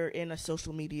we're in a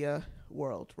social media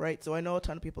world, right? So I know a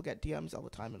ton of people get DMs all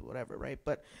the time and whatever, right?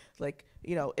 But like,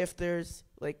 you know, if there's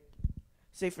like,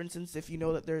 say for instance, if you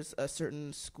know that there's a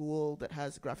certain school that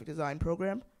has a graphic design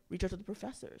program, reach out to the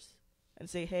professors and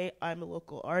say, hey, I'm a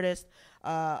local artist.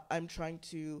 I'm trying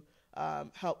to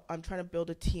help. I'm trying to build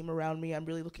a team around me. I'm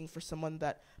really looking for someone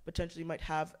that potentially might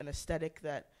have an aesthetic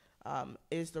that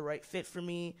is the right fit for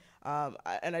me.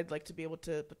 And I'd like to be able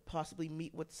to possibly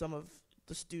meet with some of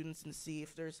the students and see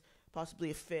if there's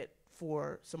possibly a fit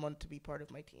for someone to be part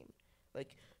of my team.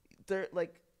 There's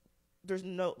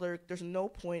no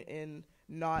point in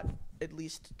not at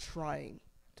least trying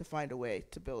to find a way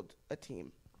to build a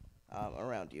team.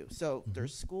 around you. So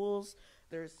there's schools,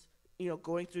 there's,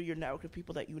 going through your network of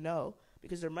people that you know,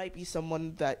 because there might be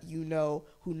someone that you know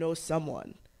who knows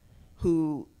someone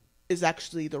who is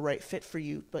actually the right fit for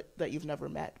you, but that you've never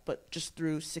met, but just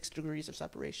through 6 degrees of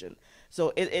separation.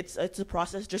 So it's a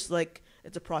process, just like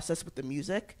it's a process with the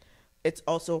music. It's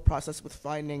also a process with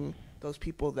finding those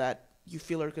people that you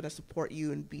feel are going to support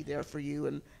you and be there for you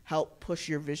and help push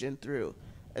your vision through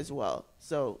as well.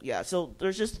 So yeah, so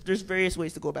there's various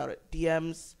ways to go about it.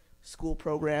 DMs, school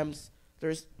programs.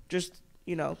 There's just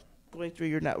going through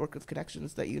your network of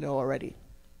connections that you know already.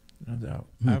 No doubt.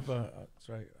 I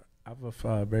have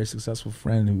a very successful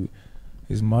friend who,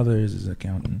 his mother is his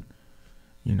accountant.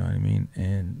 You know what I mean,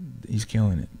 and he's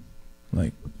killing it.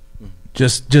 Like,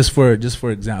 just for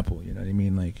example, you know what I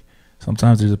mean. Like,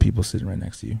 sometimes there's people sitting right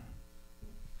next to you.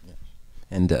 Yeah.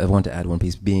 And I want to add one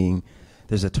piece.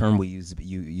 There's a term we use.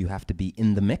 You have to be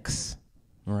in the mix,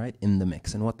 all right? In the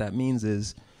mix, and what that means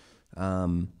is,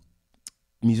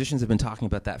 musicians have been talking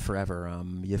about that forever.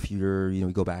 If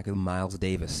you go back to Miles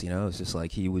Davis, it's just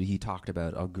like he talked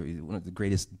about one of the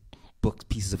greatest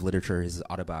pieces of literature, his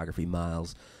autobiography,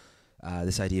 Miles.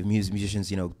 This idea of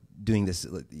musicians, doing this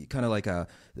kind of like a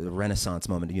Renaissance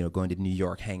moment, going to New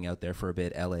York, hanging out there for a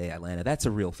bit, LA, Atlanta. That's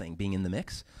a real thing, being in the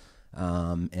mix.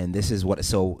 And this is what.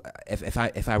 So if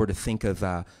I were to think of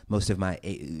most of my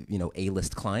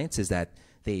A-list clients, is that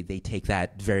they take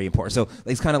that very important. So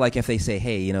it's kind of like if they say,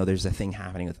 hey, there's a thing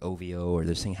happening with OVO, or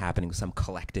there's a thing happening with some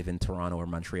collective in Toronto or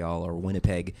Montreal or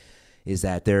Winnipeg, is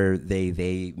that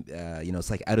it's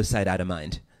like out of sight, out of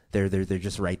mind. They're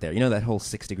just right there. That whole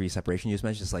 6 degree separation you just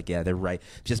mentioned. Just like, yeah, they're right.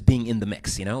 Just being in the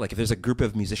mix. Like if there's a group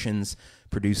of musicians,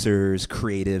 producers,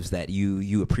 creatives that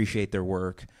you appreciate their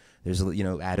work, there's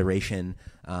adoration.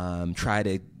 Try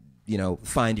to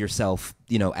find yourself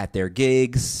at their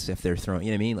gigs if they're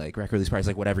throwing, like record release parties,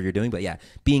 like whatever you're doing. But yeah,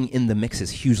 being in the mix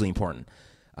is hugely important.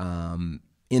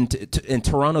 In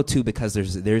Toronto too, because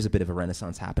there's a bit of a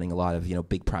renaissance happening. A lot of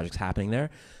big projects happening there.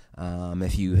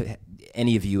 If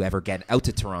any of you ever get out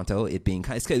to Toronto,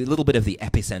 it's a little bit of the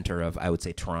epicenter of, I would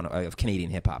say, Toronto, of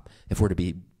Canadian hip hop, if we're to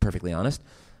be perfectly honest.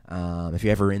 If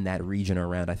you're ever in that region or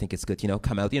around, I think it's good to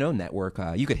come out, network.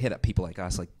 You could hit up people like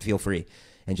us, like feel free,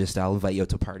 and just I'll invite you out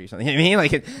to a party or something. You know what I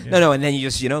mean? Like no, and then you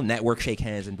just network, shake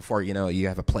hands, and before you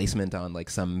have a placement on like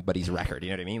somebody's record. You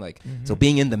know what I mean? Like so,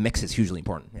 being in the mix is hugely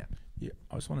important. Yeah. Yeah.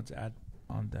 I just wanted to add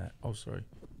on that. Oh, sorry.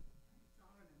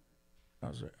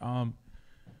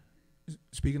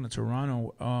 Speaking of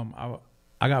Toronto,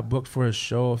 I got booked for a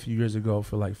show a few years ago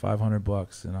for like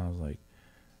 $500, and I was like,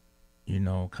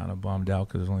 kind of bummed out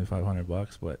because it was only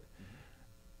 $500. But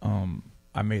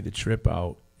I made the trip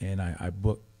out, and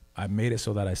I made it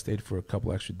so that I stayed for a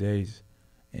couple extra days,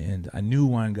 and I knew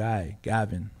one guy,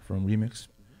 Gavin from Remix,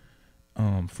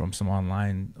 from some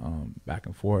online back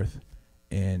and forth,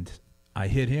 and I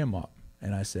hit him up,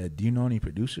 and I said, "Do you know any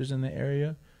producers in the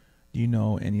area? Do you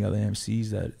know any other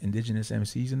MCs, indigenous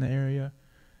MCs in the area?"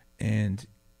 And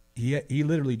he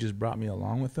literally just brought me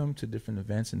along with him to different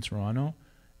events in Toronto,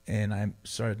 and I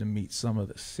started to meet some of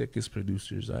the sickest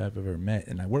producers I have ever met,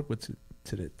 and I work with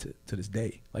to this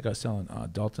day. Like I was telling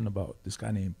Dalton about this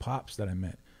guy named Pops that I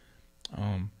met.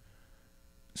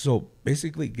 So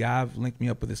basically, Gav linked me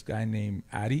up with this guy named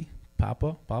Addy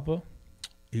Papa.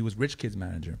 He was Rich Kid's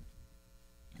manager,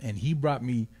 and he brought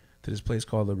me to this place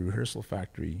called the Rehearsal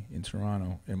Factory in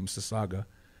Toronto, in Mississauga,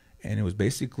 and it was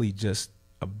basically just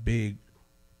a big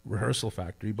rehearsal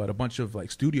factory, but a bunch of like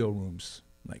studio rooms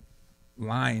like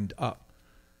lined up.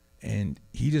 And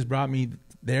he just brought me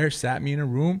there, sat me in a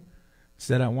room,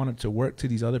 said I wanted to work to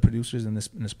these other producers in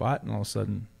the spot, and all of a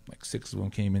sudden like 6 of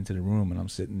them came into the room, and I'm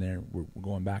sitting there, we're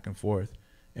going back and forth.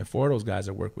 And 4 of those guys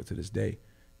I work with to this day,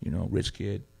 Rich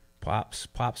Kid, Pops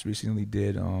recently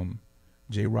did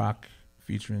J-Rock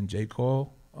featuring J.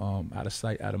 Cole, Out of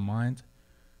Sight, Out of Mind.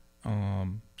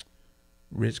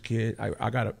 Rich Kid,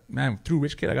 through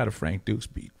Rich Kid, I got a Frank Dukes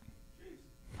beat.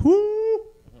 Woo!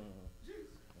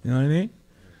 You know what I mean?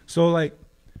 So, like,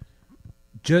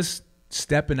 just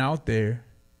stepping out there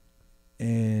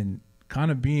and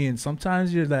kind of being,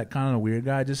 sometimes you're that kind of weird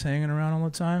guy just hanging around all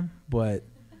the time, but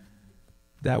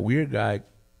that weird guy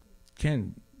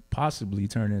can possibly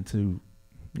turn into,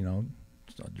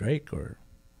 Drake or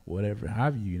whatever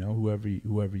have you,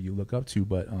 whoever you look up to.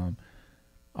 But I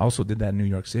also did that in New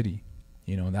York City.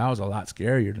 That was a lot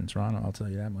scarier than Toronto, I'll tell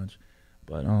you that much.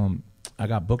 But I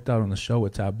got booked out on the show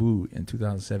with Taboo in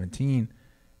 2017,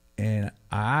 and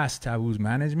I asked Taboo's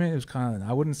management, it was kind of,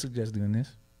 I wouldn't suggest doing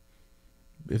this,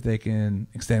 if they can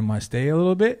extend my stay a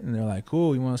little bit. And they're like,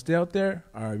 cool, you want to stay out there?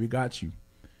 All right, we got you.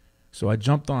 So I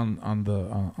jumped on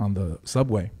the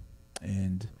subway,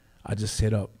 and I just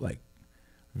hit up like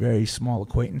very small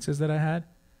acquaintances that I had,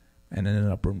 and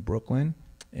ended up in Brooklyn.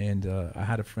 And I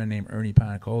had a friend named Ernie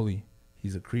Panicoli.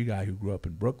 He's a Cree guy who grew up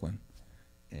in Brooklyn,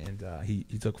 and he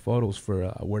took photos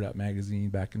for Word Up magazine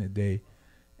back in the day,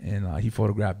 and he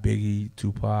photographed Biggie,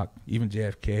 Tupac, even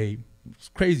JFK. It's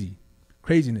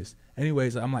craziness.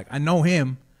 Anyways, I'm like, I know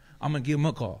him. I'm gonna give him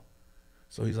a call.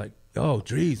 So he's like, yo,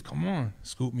 Dreez, come on.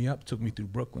 Scooped me up, took me through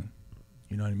Brooklyn.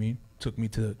 You know what I mean? Took me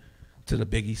to the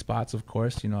Biggie spots, of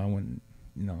course. You know, I went,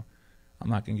 you know, I'm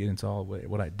not going to get into all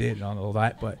what I did and all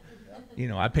that, but, you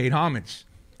know, I paid homage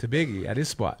to Biggie at his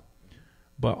spot.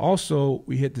 But also,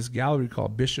 we hit this gallery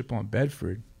called Bishop on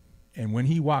Bedford, and when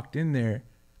he walked me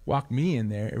in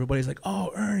there, everybody's like,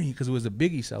 oh, Ernie, because it was a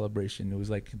Biggie celebration. It was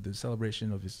like the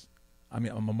celebration of a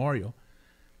memorial.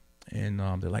 And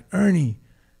they're like, Ernie,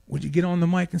 would you get on the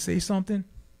mic and say something?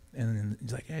 And then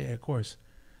he's like, yeah, of course.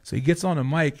 So he gets on the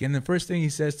mic, and the first thing he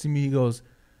says to me, he goes,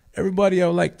 everybody, I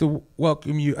would like to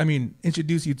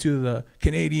introduce you to the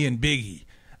Canadian Biggie.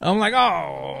 I'm like,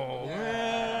 oh,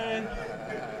 man.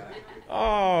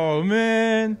 Oh,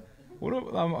 man.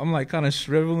 I'm like kind of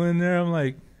shriveling there. I'm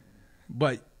like,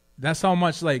 but that's how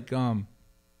much like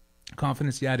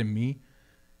confidence he had in me.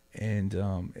 And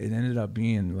it ended up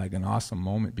being like an awesome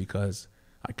moment because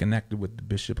I connected with the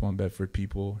Bishop on Bedford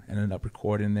people, ended up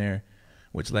recording there,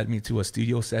 which led me to a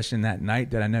studio session that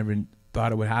night that I never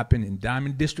thought it would happen in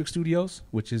Diamond District Studios,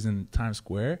 which is in Times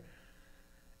Square.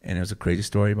 And there's a crazy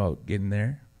story about getting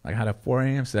there. I had a 4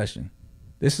 a.m. session.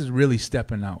 This is really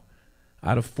stepping out. I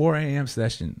had a 4 a.m.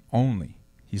 session only.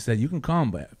 He said, you can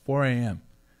come, but at 4 a.m.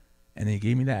 And he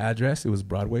gave me the address. It was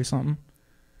Broadway something.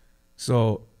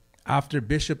 So after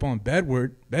Bishop on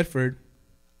Bedford,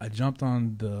 I jumped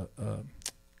on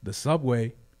the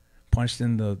subway, punched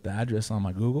in the address on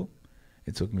my Google.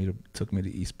 It took me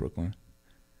to East Brooklyn,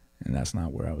 and that's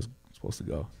not where I was supposed to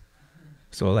go.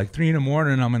 So like 3 a.m,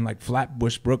 I'm in like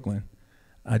Flatbush, Brooklyn.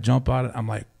 I jump out. I'm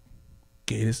like,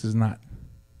 okay, this is not.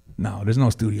 No, there's no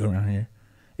studio around here.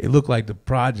 It looked like the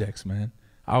projects, man.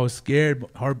 I was scared,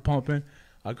 heart pumping.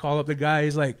 I call up the guy.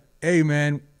 He's like, hey,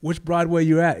 man, which Broadway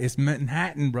you at? It's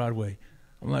Manhattan Broadway.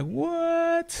 I'm like,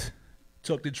 what?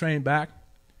 Took the train back,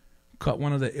 cut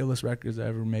one of the illest records I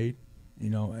ever made. You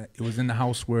know, it was in the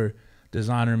house where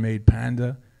Designer made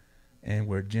Panda and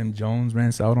where Jim Jones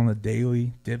rents out on the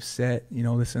daily, Dipset, you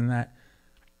know, this and that.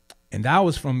 And that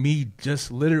was from me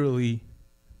just literally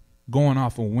going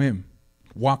off a whim,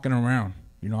 walking around.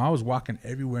 You know, I was walking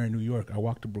everywhere in New York. I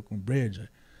walked to Brooklyn Bridge.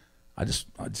 I just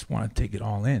want to take it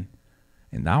all in.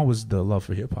 And that was the love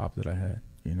for hip hop that I had,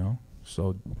 you know?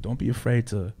 So don't be afraid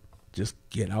to just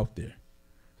get out there,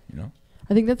 you know?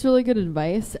 I think that's really good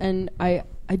advice. And I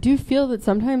do feel that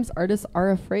sometimes artists are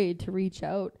afraid to reach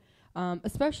out,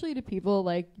 especially to people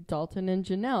like Dalton and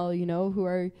Jheanelle, you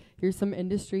know, you're some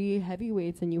industry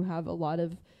heavyweights and you have a lot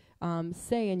of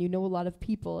say and you know a lot of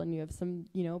people and you have some,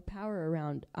 you know, power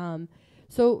around.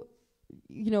 So,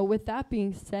 you know, with that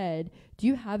being said, do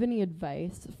you have any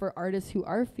advice for artists who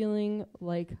are feeling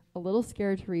like a little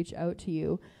scared to reach out to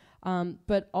you,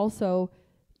 but also,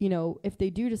 you know, if they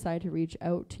do decide to reach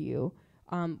out to you,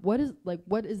 what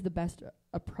is the best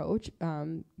approach?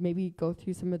 Maybe go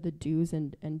through some of the do's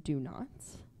and do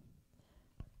nots.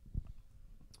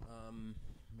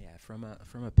 Yeah, from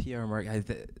a PR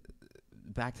market.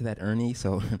 Back to that Ernie.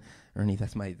 So Ernie,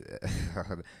 that's my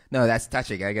no, that's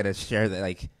touching. I gotta share that.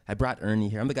 Like, I brought Ernie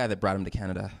here. I'm the guy that brought him to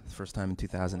Canada the first time in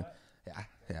 2000.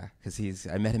 Yeah, because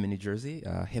I met him in New Jersey,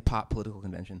 hip hop political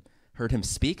convention. Heard him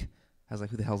speak. I was like,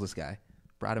 who the hell's this guy?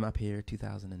 Brought him up here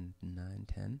 2009,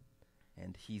 10,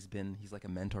 and he's like a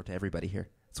mentor to everybody here.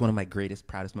 It's one of my greatest,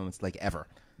 proudest moments, like, ever.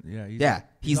 Yeah,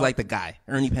 he's like the guy,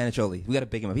 Ernie Panicoli. We got to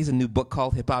big him up. He's a new book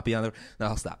called Hip Hop Beyond the. No,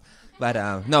 I'll stop.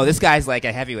 But no, this guy's like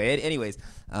a heavyweight. Anyways,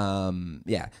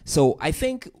 yeah. So I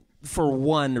think for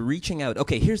one, reaching out.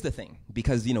 Okay, here's the thing,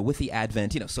 because you know, with the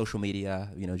advent, you know, social media.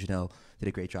 You know, Jheanelle did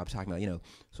a great job talking about, you know,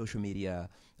 social media.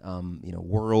 You know,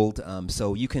 world.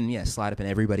 So you can slide up in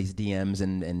everybody's DMs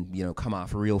and you know, come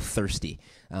off real thirsty.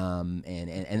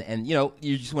 And you know,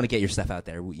 you just want to get your stuff out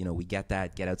there. You know, we get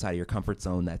that. Get outside of your comfort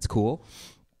zone. That's cool.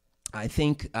 I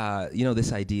think you know,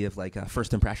 this idea of like a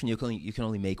first impression. You can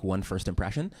only make one first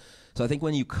impression. So I think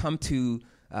when you come to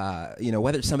you know,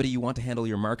 whether it's somebody you want to handle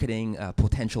your marketing,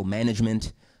 potential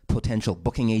management, potential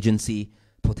booking agency,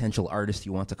 potential artist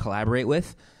you want to collaborate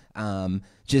with,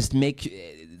 just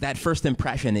make that first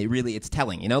impression. It's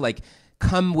telling, you know, like,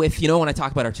 come with, you know, when I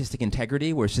talk about artistic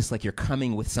integrity, where it's just like you're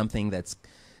coming with something that's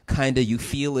kind of, you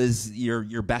feel is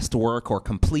your best work or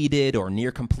completed or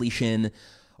near completion,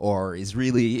 or is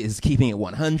keeping it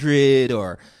 100,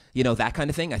 or, that kind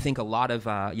of thing. I think a lot of,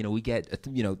 we get,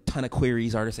 ton of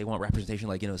queries, artists, they want representation,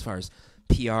 like, as far as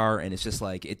PR, and it's just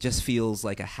like, it just feels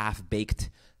like a half-baked,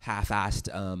 half-assed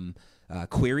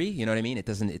query, you know what I mean? It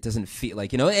doesn't feel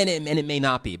like, and it may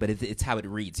not be, but it's how it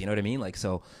reads, you know what I mean? Like,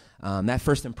 so that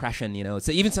first impression, it's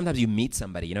even sometimes you meet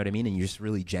somebody, you know what I mean? And you're just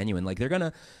really genuine. Like, they're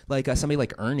gonna, like, somebody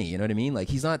like Ernie, you know what I mean? Like,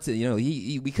 he's not,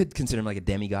 we could consider him like a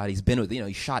demigod. He's been with,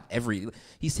 he shot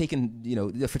he's taken,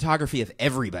 the photography of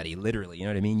everybody, literally, you know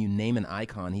what I mean? You name an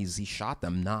icon, he shot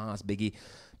them. Nas, Biggie.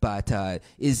 But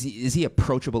is he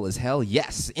approachable as hell?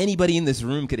 Yes. Anybody in this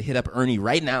room could hit up Ernie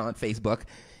right now on Facebook,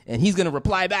 and he's going to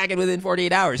reply back within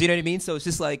 48 hours. You know what I mean? So it's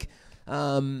just like,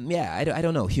 I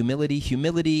don't know.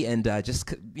 Humility, and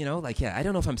just, I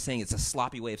don't know if I'm saying it's a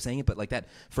sloppy way of saying it, but like that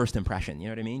first impression, you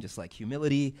know what I mean? Just like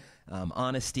humility,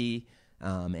 honesty,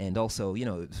 and also,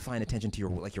 fine attention to your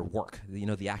work,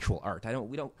 the actual art. I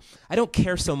don't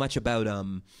care so much about,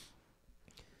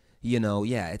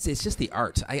 it's just the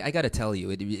art. I got to tell you,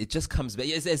 it just comes,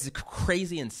 it's as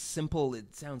crazy and simple.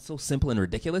 It sounds so simple and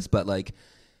ridiculous, but like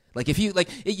if you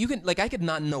you can, I could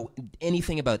not know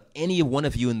anything about any one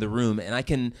of you in the room, and I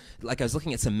can, I was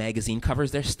looking at some magazine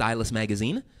covers there, Stylus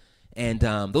magazine, and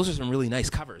those are some really nice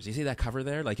covers. You see that cover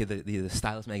there, like the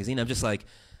Stylus magazine? I'm just like,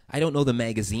 I don't know the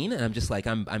magazine, and I'm just like,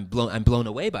 I'm blown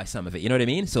away by some of it. You know what I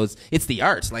mean? So it's the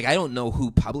art. Like, I don't know who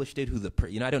published it,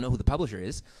 I don't know who the publisher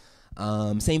is.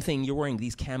 Same thing, you're wearing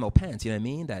these camo pants, you know what I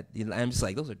mean? That I'm just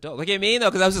like, those are dope. Like, you know what I mean, though,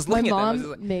 because I was just looking at them. My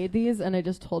mom made these, and I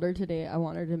just told her today I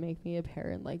want her to make me a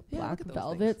pair in black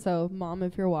velvet. Things. So, Mom,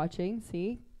 if you're watching,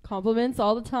 see, compliments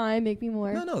all the time, make me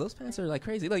more. No, those pants are like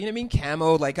crazy. Look, you know what I mean?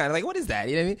 Camo, like, kind of like, what is that?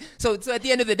 You know what I mean? So at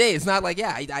the end of the day, it's not like,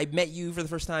 I met you for the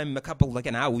first time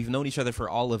an hour. We've known each other for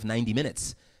all of 90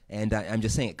 minutes. And I'm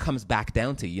just saying, it comes back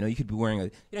down to, you could be wearing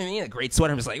a great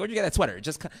sweater. I'm just like, where'd you get that sweater? It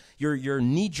just your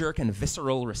knee jerk and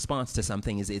visceral response to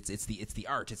something is it's the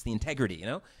art, it's the integrity.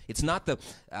 It's not the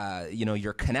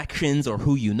your connections or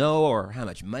who you know or how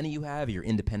much money you have. You're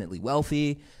independently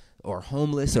wealthy or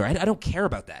homeless, or I don't care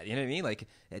about that. You know what I mean? Like,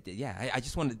 I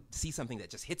just want to see something that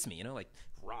just hits me. Like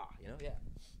raw.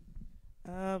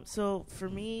 So for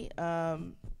me, to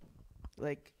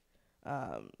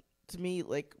me,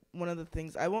 like, one of the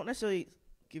things, I won't necessarily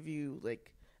give you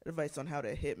advice on how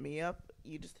to hit me up.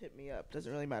 You just hit me up.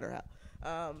 Doesn't really matter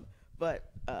how.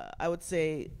 But I would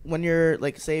say when you're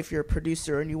say if you're a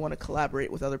producer and you want to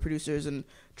collaborate with other producers and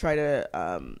try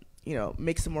to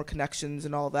make some more connections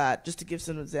and all that, just to give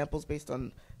some examples based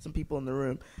on some people in the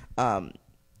room. A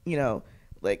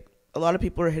lot of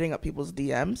people are hitting up people's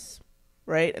DMs,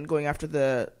 right, and going after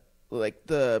the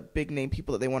big name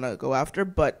people that they want to go after,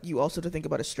 but you also have to think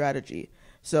about a strategy.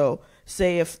 So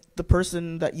say if the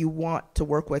person that you want to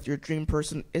work with, your dream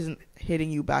person, isn't hitting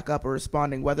you back up or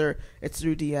responding, whether it's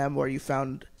through DM or you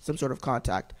found some sort of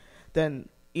contact, then,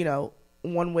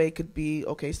 one way could be,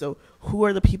 okay, so who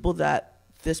are the people that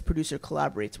this producer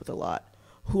collaborates with a lot?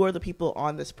 Who are the people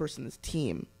on this person's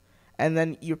team? And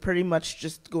then you're pretty much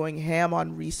just going ham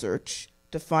on research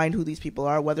to find who these people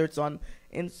are, whether it's on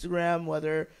Instagram,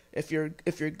 whether if you're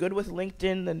good with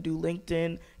LinkedIn, then do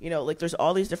LinkedIn. There's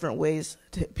all these different ways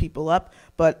to hit people up,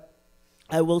 but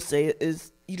I will say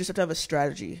is you just have to have a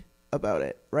strategy about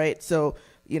it, right? So,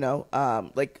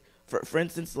 for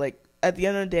instance, at the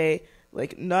end of the day,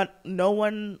 no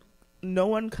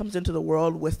one comes into the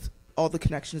world with all the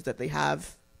connections that they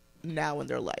have now in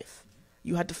their life.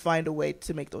 You had to find a way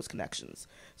to make those connections.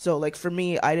 So, for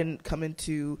me, I didn't come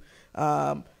into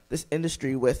this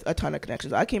industry with a ton of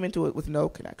connections. I came into it with no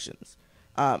connections.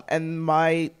 And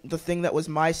the thing that was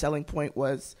my selling point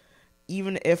was,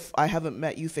 even if I haven't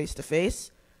met you face to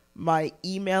face, my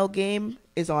email game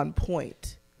is on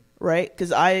point, right?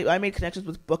 Because I made connections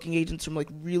with booking agents from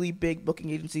really big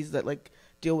booking agencies that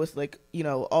deal with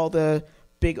all the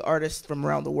big artists from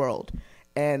around the world.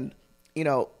 And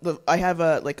I have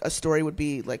a story would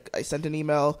be I sent an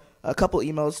email, a couple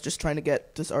emails, just trying to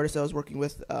get this artist I was working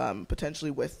with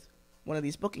potentially with one of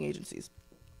these booking agencies.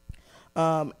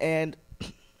 And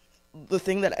the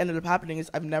thing that ended up happening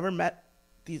is I never met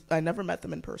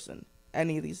them in person,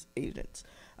 any of these agents.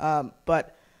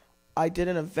 But I did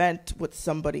an event with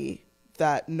somebody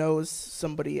that knows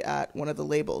somebody at one of the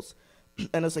labels,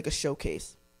 and it was a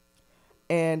showcase.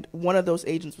 And one of those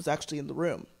agents was actually in the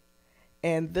room.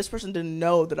 And this person didn't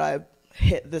know that I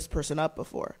hit this person up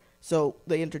before. So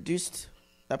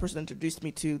that person introduced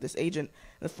me to this agent.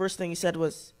 And the first thing he said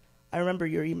was, I remember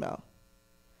your email.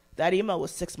 That email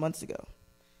was 6 months ago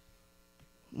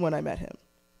when I met him.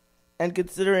 And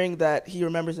considering that he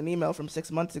remembers an email from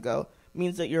 6 months ago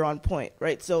means that you're on point,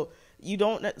 right? So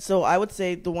I would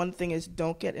say the one thing is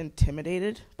don't get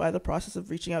intimidated by the process of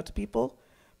reaching out to people,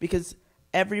 because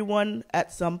everyone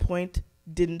at some point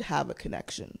didn't have a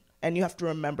connection. And you have to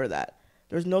remember that.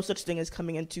 There's no such thing as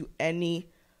coming into any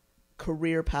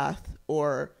career path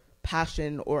or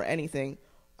passion or anything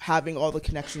having all the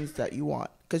connections that you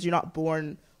want, because you're not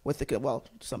born with the well,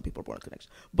 some people are born with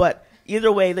connections, but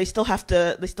either way, they still have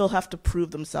to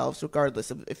prove themselves regardless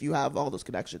of if you have all those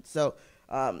connections. So,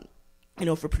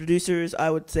 for producers, I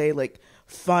would say like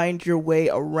find your way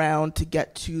around to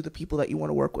get to the people that you want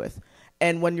to work with.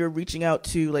 And when you're reaching out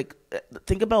to, like,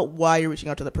 think about why you're reaching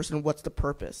out to that person. What's the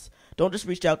purpose? Don't just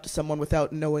reach out to someone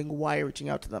without knowing why you're reaching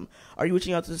out to them. Are you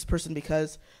reaching out to this person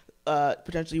because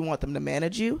potentially you want them to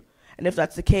manage you? And if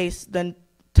that's the case, then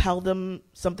tell them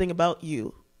something about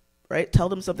you, right? Tell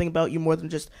them something about you more than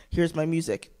just, here's my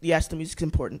music. Yes, the music's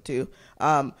important too.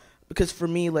 Because for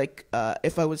me, like,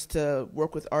 if I was to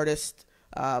work with artists,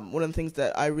 one of the things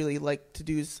that I really like to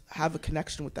do is have a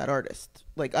connection with that artist.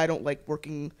 Like, I don't like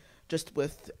working just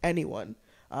with anyone,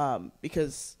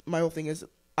 because my whole thing is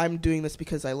I'm doing this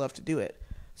because I love to do it.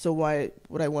 So why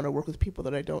would I want to work with people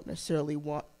that I don't necessarily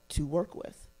want to work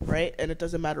with, right? And it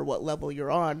doesn't matter what level you're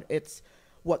on, it's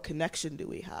what connection do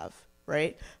we have,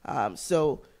 right?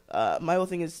 So my whole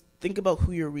thing is think about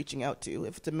who you're reaching out to.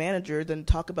 If it's a manager, then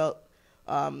talk about,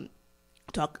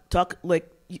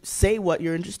 say what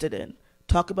you're interested in.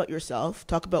 Talk about yourself.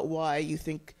 Talk about why you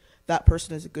think that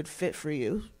person is a good fit for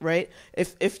you, right?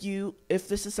 If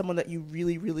this is someone that you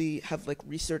really, really have like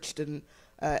researched and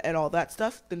all that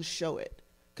stuff, then show it.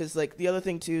 Because like the other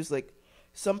thing too is like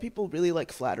some people really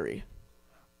like flattery.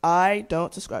 I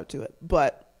don't subscribe to it,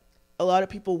 but a lot of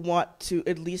people want to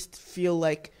at least feel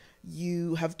like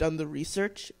you have done the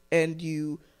research and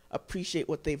you appreciate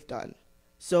what they've done.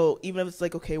 So even if it's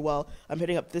like, okay, well, I'm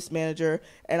hitting up this manager,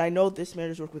 and I know this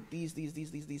manager's worked with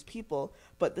these people,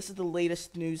 but this is the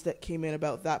latest news that came in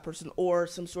about that person, or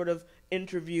some sort of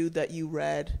interview that you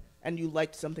read and you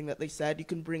liked something that they said, you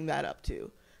can bring that up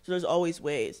too. So there's always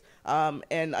ways.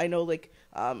 And I know, like,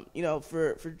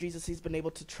 for Drezus, he's been able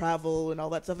to travel and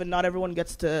all that stuff, and not everyone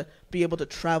gets to be able to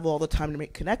travel all the time to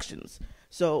make connections.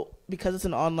 So because it's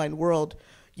an online world,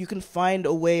 you can find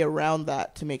a way around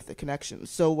that to make the connections.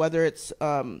 So whether it's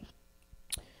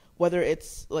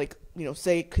like,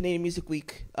 say Canadian Music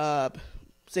Week,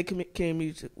 Canadian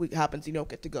Music Week happens, you don't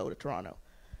get to go to Toronto.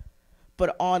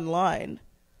 But online,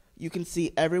 you can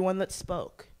see everyone that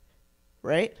spoke,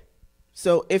 right?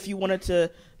 So if you wanted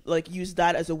to like use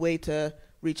that as a way to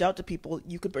reach out to people,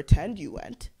 you could pretend you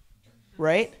went,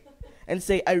 right? And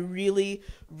say, I really,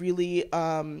 really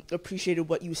appreciated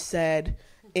what you said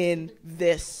in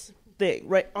this thing,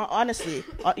 right? Honestly,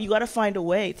 you got to find a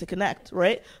way to connect,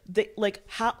 right?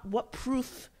 What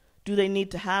proof do they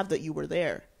need to have that you were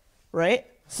there, right?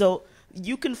 So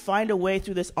you can find a way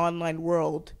through this online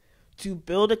world to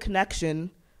build a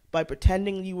connection by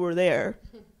pretending you were there,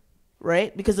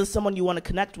 right? Because there's someone you want to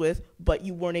connect with, but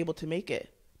you weren't able to make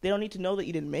it. They don't need to know that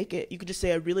you didn't make it. You could just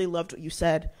say, I really loved what you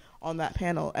said on that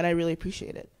panel, and I really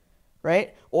appreciate it.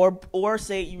 Right? Or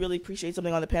say you really appreciate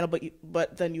something on the panel,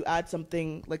 but then you add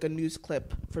something like a news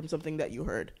clip from something that you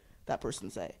heard that person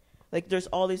say. Like, there's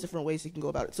all these different ways you can go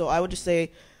about it. So I would just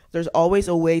say there's always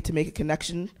a way to make a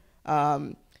connection,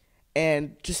 and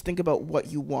just think about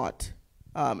what you want,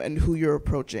 and who you're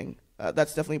approaching.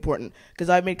 That's definitely important, because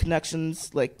I've made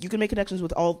connections. Like, you can make connections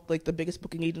with all like the biggest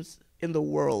booking agents in the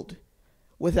world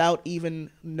without even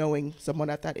knowing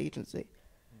someone at that agency,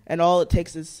 and all it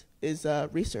takes is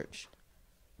research,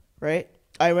 right?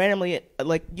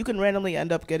 You can randomly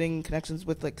end up getting connections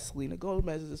with like Selena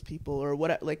Gomez's people or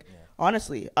what. Like,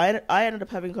 honestly, I ended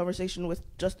up having a conversation with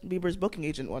Justin Bieber's booking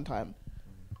agent one time,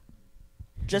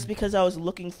 just because I was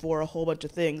looking for a whole bunch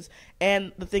of things.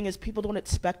 And the thing is, people don't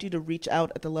expect you to reach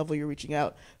out at the level you're reaching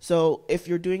out. So if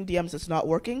you're doing DMs that's not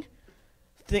working,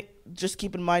 just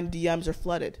keep in mind DMs are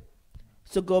flooded.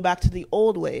 So go back to the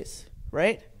old ways,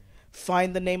 right?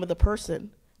 Find the name of the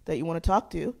person that you want to talk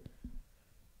to,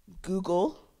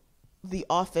 Google the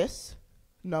office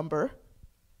number,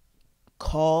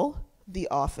 call the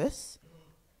office,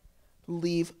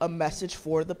 leave a message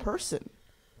for the person.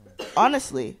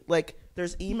 Honestly, like,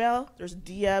 there's email, there's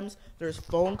DMs, there's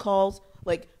phone calls,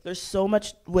 like, there's so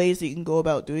much ways that you can go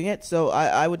about doing it. So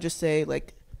I would just say,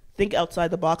 like, think outside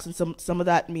the box, and some of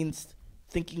that means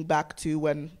thinking back to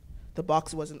when the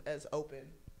box wasn't as open.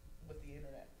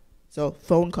 So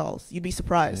phone calls, you'd be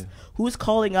surprised. Yeah. Who's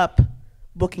calling up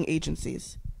booking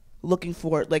agencies looking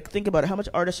for, like, think about it. How much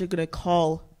artists are going to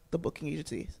call the booking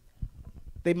agencies?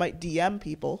 They might DM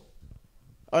people.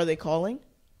 Are they calling?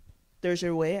 There's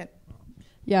your way in.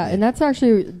 Yeah, and that's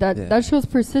actually, that shows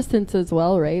persistence as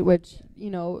well, right? Which,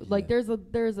 like, there's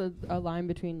a line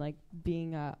between, like,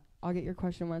 being I'll get your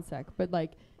question one sec. But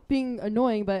like being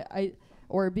annoying,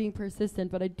 or being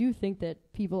persistent. But I do think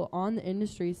that people on the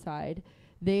industry side,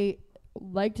 they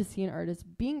like to see an artist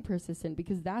being persistent,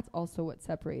 because that's also what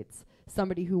separates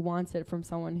somebody who wants it from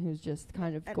someone who's just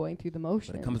kind of going through the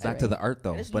motions. But it comes back to the art,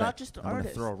 though. It's but not just the I'm going to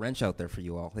artist. throw a wrench out there for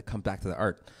you all. It comes back to the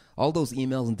art. All those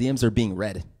emails and DMs are being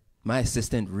read. My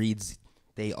assistant reads.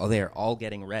 They are all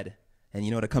getting read. And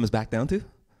you know what it comes back down to?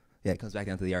 Yeah, it comes back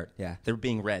down to the art. Yeah, they're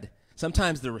being read.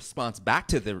 Sometimes the response back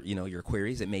to the your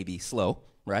queries, it may be slow,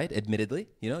 right? Admittedly,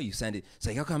 you send it. It's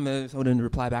like, how come someone didn't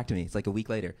reply back to me? It's like a week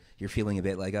later. You're feeling a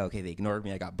bit like, oh, okay, they ignored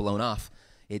me. I got blown off.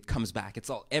 It comes back. It's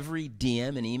all every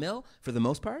DM and email for the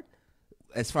most part.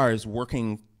 As far as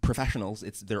working professionals,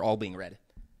 they're all being read.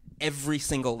 Every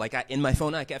single in my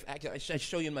phone. I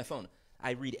show you in my phone.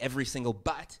 I read every single,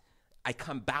 but I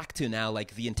come back to now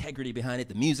like the integrity behind it,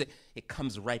 the music. It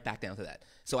comes right back down to that.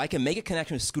 So I can make a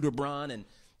connection with Scooter Braun and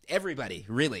everybody,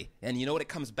 really. And you know what it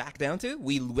comes back down to?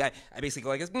 I basically go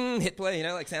like this, hit play,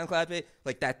 like SoundCloud play,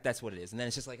 like that. That's what it is. And then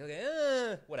it's just like,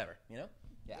 okay, whatever, Yeah.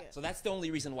 So that's the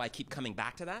only reason why I keep coming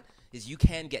back to that is you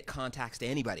can get contacts to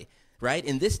anybody, right?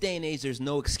 In this day and age, there's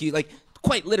no excuse. Like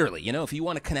quite literally, if you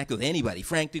want to connect with anybody,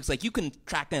 Frank Dukes, like you can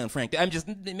track down Frank. I'm just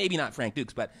maybe not Frank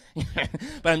Dukes, but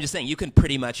but I'm just saying you can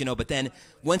pretty much, But then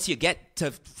once you get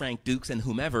to Frank Dukes and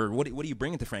whomever, what are you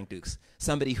bringing to Frank Dukes?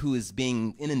 Somebody who is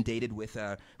being inundated with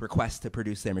requests to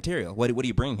produce their material. What are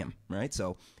you bringing him, right?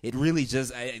 So it really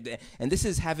just, and this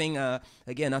is having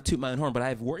again, not toot my own horn, but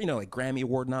I've worked, like Grammy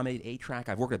Award nominated A-Track.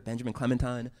 I've worked with Benjamin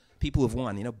Clementine. People have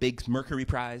won, big Mercury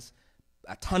Prize,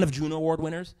 a ton of Juno Award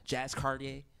winners, Jazz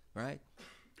Cartier, right?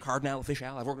 Cardinal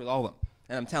Official. I've worked with all of them.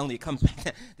 And I'm telling you, it comes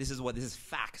back. This is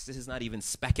facts. This is not even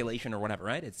speculation or whatever,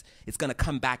 right? It's going to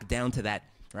come back down to that,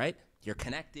 right? You're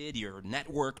connected. You're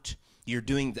networked. You're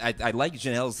doing. I like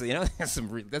Jheanelle's.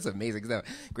 That's amazing stuff.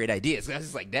 Great ideas. I was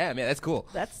just like, damn, yeah, that's cool.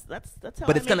 That's how.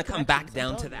 But it's going to come back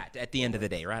down to that at the end of the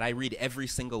day, right? I read every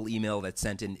single email that's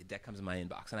sent in that comes in my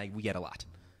inbox, and we get a lot.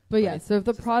 But yeah, so if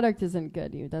the product isn't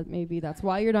good, maybe that's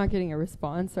why you're not getting a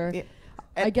response. Or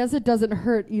I guess it doesn't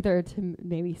hurt either to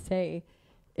maybe say,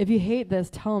 if you hate this,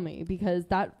 tell me, because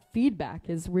that feedback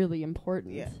is really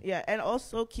important. Yeah, and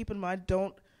also keep in mind,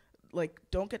 don't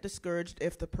get discouraged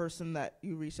if the person that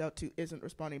you reach out to isn't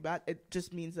responding back. It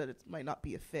just means that it might not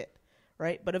be a fit,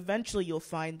 right? But eventually you'll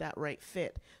find that right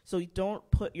fit. So you don't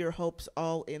put your hopes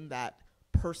all in that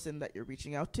person that you're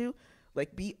reaching out to.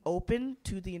 Like, be open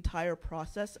to the entire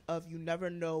process of, you never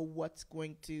know what's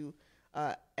going to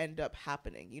end up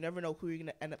happening. You never know who you're going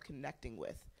to end up connecting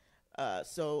with.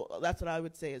 So that's what I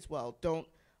would say as well. Don't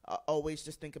always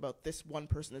just think about this one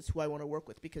person is who I want to work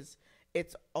with, because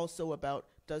it's also about,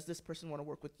 does this person want to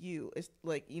work with you? It's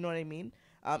like, you know what I mean?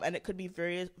 And it could be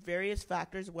various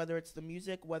factors, whether it's the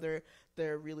music, whether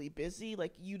they're really busy,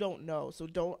 like, you don't know.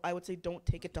 So I would say don't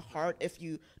take it to heart if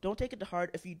you don't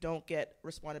get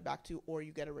responded back to, or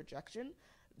you get a rejection.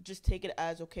 Just take it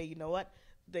as, okay, you know what?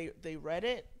 They read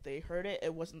it, they heard it,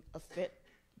 it wasn't a fit,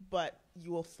 but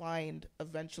you will find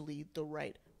eventually the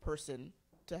right person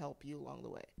to help you along the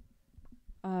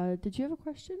way. Did you have a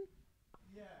question?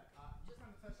 Yeah, just on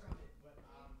the touch on it, but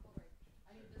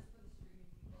I need this for the streaming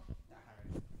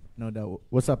people. No doubt.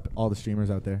 What's up, all the streamers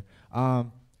out there?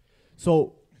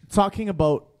 So talking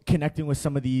about connecting with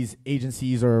some of these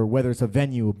agencies, or whether it's a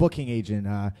venue, a booking agent,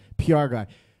 PR guy,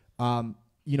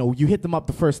 you hit them up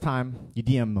the first time, you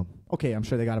DM them. Okay, I'm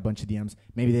sure they got a bunch of DMs.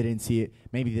 Maybe they didn't see it.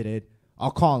 Maybe they did. I'll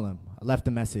call them. I left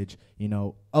a message.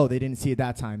 Oh, they didn't see it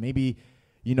that time. Maybe,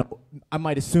 I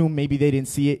might assume maybe they didn't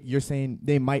see it. You're saying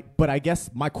they might. But I guess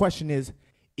my question is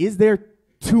there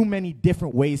too many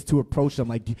different ways to approach them?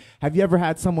 Like, have you ever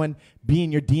had someone be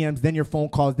in your DMs, then your phone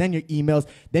calls, then your emails,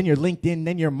 then your LinkedIn,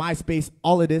 then your MySpace,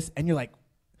 all of this, and you're like,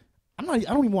 I don't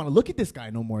even want to look at this guy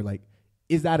no more. Like,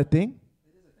 is that a thing?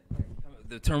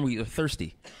 The term we are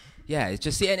thirsty. Yeah, it's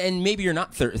just, and maybe you're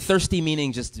not thirsty,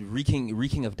 meaning just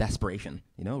reeking of desperation.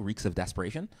 Reeks of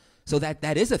desperation. So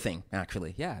that is a thing,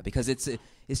 actually. Yeah, because it's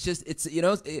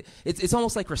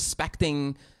almost like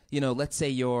respecting. Let's say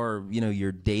you're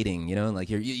dating, like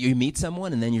you meet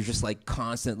someone, and then you're just like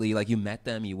constantly, like, you met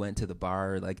them, you went to the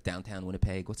bar, like downtown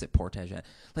Winnipeg, what's it, Portage,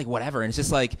 like whatever, and it's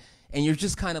just like, and you're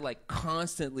just kind of like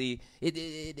constantly,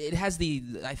 it has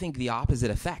I think the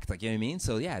opposite effect, like, you know what I mean?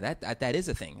 So yeah, that is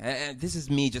a thing. And this is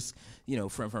me just,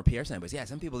 from a PR standpoint. Yeah,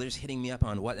 some people, they're just hitting me up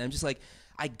on what, and I'm just like,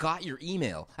 I got your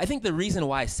email. I think the reason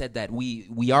why I said that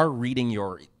we are reading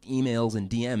your emails and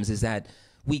DMs is that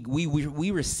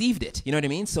we received it. You know what I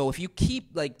mean? So if you keep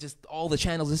like just all the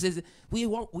channels, we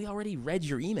already read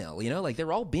your email. You know, like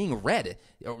they're all being read.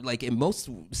 Or like in most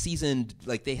seasoned,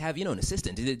 like they have, you know, an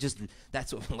assistant.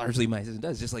 That's what largely my assistant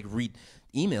does. Just like read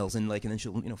emails and then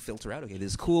she'll, you know, filter out. Okay,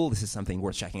 this is cool. This is something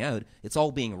worth checking out. It's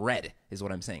all being read, is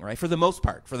what I'm saying, right? For the most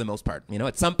part, you know,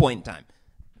 at some point in time,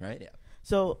 right? Yeah.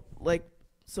 So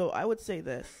I would say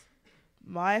this.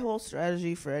 My whole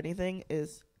strategy for anything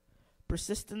is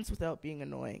persistence without being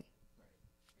annoying.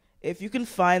 If you can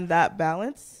find that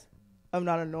balance of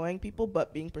not annoying people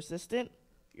but being persistent,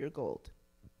 you're gold,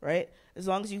 right? As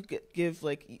long as you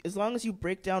as long as you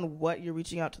break down what you're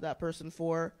reaching out to that person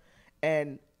for,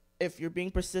 and if you're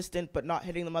being persistent but not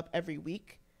hitting them up every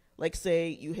week, like say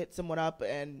you hit someone up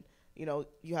and, you know,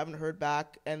 you haven't heard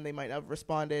back and they might not have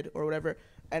responded or whatever,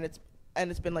 and it's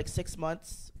been like 6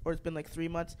 months or it's been like 3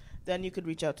 months, then you could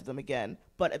reach out to them again.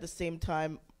 But at the same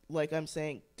time, like I'm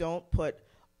saying, don't put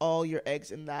all your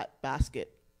eggs in that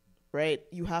basket, right?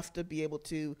 You have to be able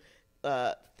to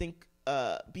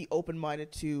be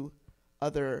open-minded to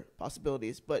other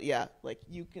possibilities. But yeah, like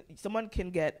someone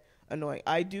can get annoying.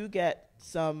 I do get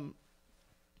some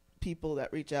people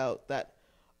that reach out that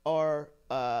are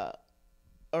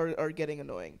getting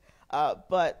annoying.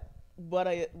 But what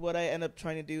I end up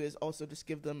trying to do is also just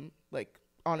give them like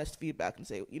honest feedback and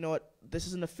say, you know what, this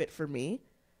isn't a fit for me.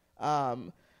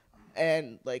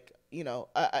 And like, you know,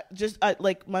 I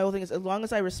like my whole thing is as long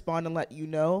as I respond and let you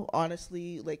know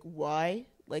honestly, like why,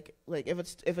 like if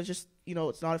it's just, you know,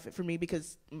 it's not a fit for me,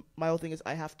 because my whole thing is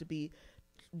I have to be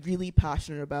really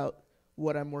passionate about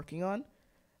what I'm working on,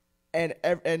 and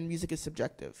music is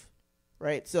subjective,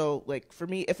 right? So like for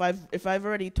me, if I've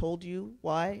already told you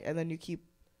why and then you keep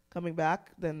coming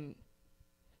back, then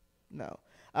no.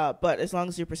 But as long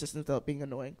as you're persistent without being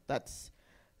annoying, that's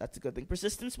a good thing.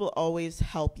 Persistence will always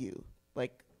help you.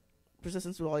 Like,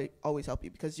 persistence will always help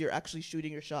you because you're actually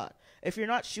shooting your shot. If you're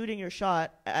not shooting your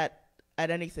shot at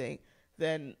anything,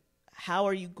 then how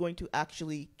are you going to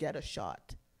actually get a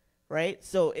shot, right?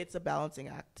 So it's a balancing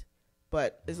act.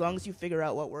 But as long as you figure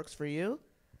out what works for you,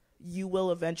 you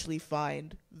will eventually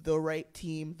find the right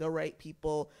team, the right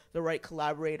people, the right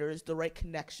collaborators, the right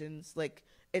connections. Like,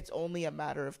 it's only a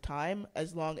matter of time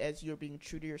as long as you're being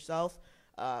true to yourself.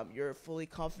 You're fully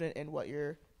confident in what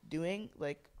you're doing.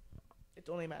 Like, it's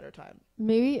only a matter of time.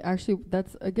 Maybe actually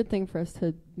that's a good thing for us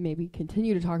to maybe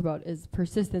continue to talk about is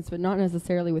persistence, but not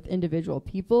necessarily with individual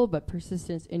people, but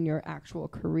persistence in your actual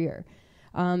career.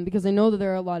 Because I know that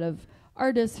there are a lot of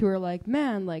artists who are like,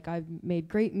 man, like I've made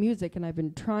great music and I've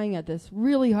been trying at this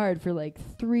really hard for like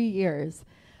 3 years.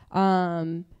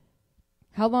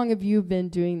 How long have you been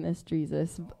doing this,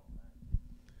 Drezus?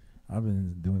 I've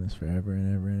been doing this forever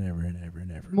and ever and ever and ever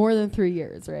and ever. More than 3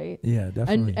 years, right? Yeah,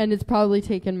 definitely. And it's probably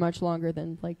taken much longer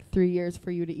than like 3 years for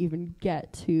you to even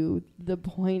get to the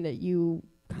point that you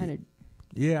kind of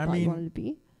you wanted to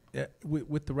be. Yeah,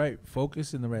 with the right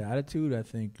focus and the right attitude, I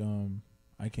think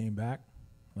I came back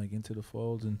like into the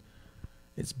fold, and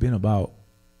it's been about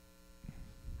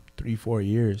 3-4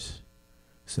 years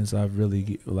since I've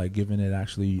really given it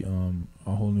actually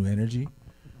a whole new energy,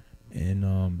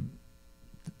 and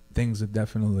things have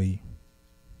definitely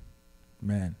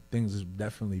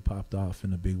popped off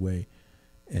in a big way,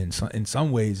 and in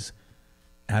some ways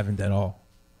haven't at all.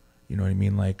 You know what I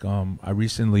mean? Like I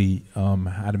recently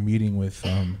had a meeting with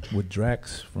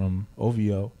Drex from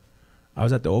OVO. I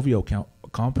was at the OVO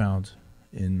compound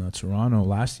in Toronto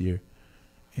last year,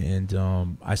 and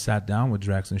I sat down with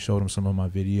Drex and showed him some of my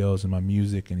videos and my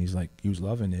music, and he was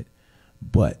loving it.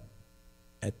 But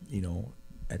at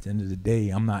the end of the day,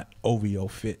 I'm not OVO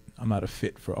fit. I'm not a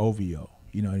fit for OVO.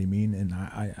 You know what I mean? And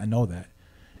I know that.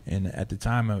 And at the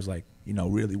time, I was like,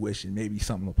 really wishing maybe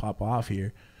something will pop off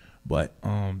here. But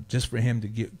just for him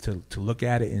to look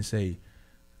at it and say,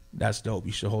 that's dope,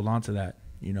 you should hold on to that.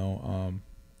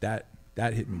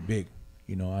 That hit me big.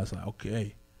 I was like,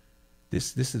 okay,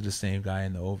 this is the same guy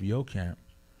in the OVO camp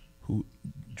who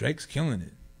Drake's killing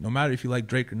it. No matter if you like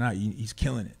Drake or not, he's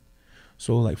killing it.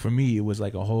 So like for me, it was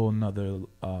like a whole nother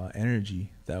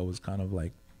energy that was kind of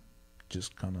like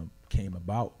just kind of came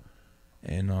about,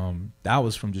 and that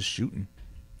was from just shooting.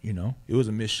 It was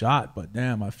a missed shot, but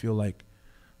damn, I feel like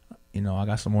I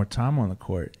got some more time on the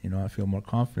court. I feel more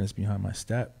confidence behind my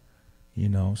step.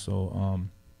 So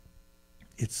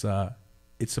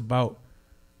it's about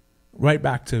right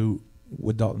back to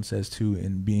what Dalton says too,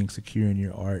 and being secure in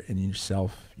your art and in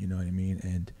yourself. You know what I mean?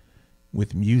 And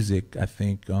with music, I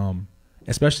think.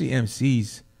 Especially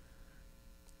MCs,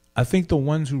 I think the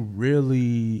ones who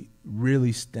really,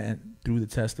 really stand through the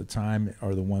test of time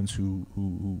are the ones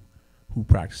who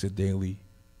practice it daily,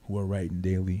 who are writing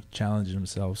daily, challenging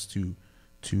themselves to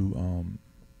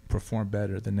perform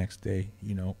better the next day,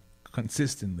 you know,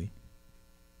 consistently.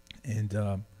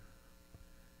 And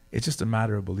it's just a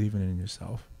matter of believing in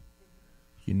yourself,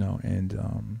 you know,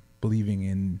 and believing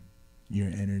in your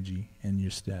energy and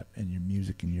your step and your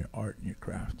music and your art and your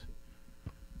craft.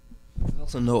 There's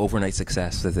also no overnight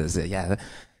success. Yeah,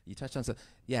 you touched on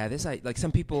this. Like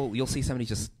some people, you'll see somebody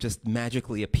just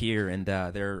magically appear, and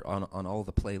they're on all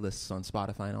the playlists on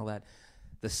Spotify and all that.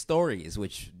 The stories,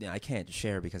 which I can't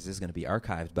share because this is going to be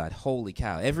archived, but holy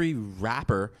cow! Every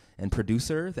rapper and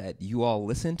producer that you all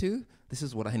listen to, this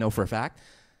is what I know for a fact.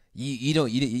 You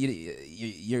didn't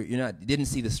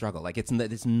see the struggle. Like it's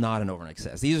not an overnight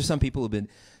success. These are some people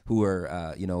who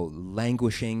are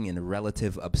languishing in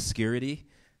relative obscurity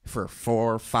for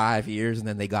 4 or 5 years, and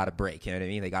then they got a break. You know what I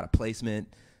mean? They got a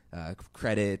placement,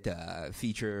 credit,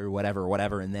 feature,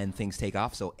 whatever, and then things take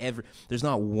off. So there's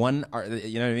not one art,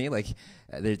 you know what I mean? Like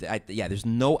there's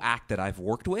no act that I've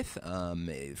worked with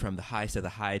from the highs to the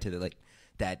high to the like.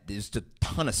 That there's a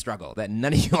ton of struggle that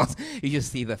none of you else, you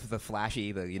just see the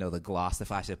flashy, the gloss, the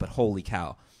flash, but holy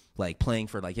cow, like playing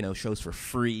for shows for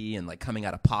free and like coming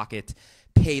out of pocket,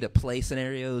 pay to play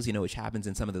scenarios, which happens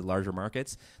in some of the larger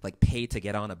markets, like pay to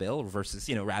get on a bill versus,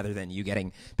 rather than you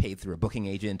getting paid through a booking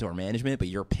agent or management, but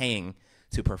you're paying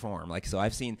to perform. Like, so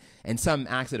I've seen, and some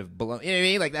acts that have blown, you know what I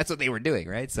mean? Like that's what they were doing,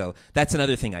 right? So that's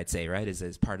another thing I'd say, right?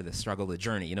 Is part of the struggle, the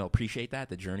journey, appreciate that,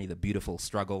 the journey, the beautiful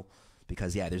struggle.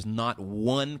 Because, there's not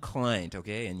one client,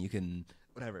 okay, and you can,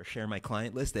 share my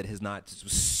client list that has not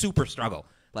super struggle.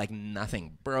 Like,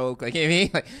 nothing broke. Like, you know what I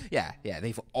mean? Like, yeah,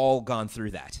 they've all gone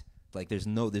through that. Like, there's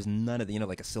none of the,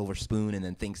 like a silver spoon and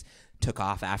then things took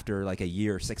off after, like, a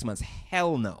year or 6 months.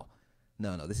 Hell no.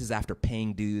 No, this is after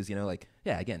paying dues,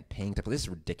 again, paying to play. This is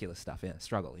ridiculous stuff,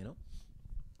 struggle,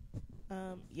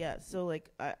 So, like,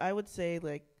 I would say,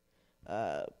 like,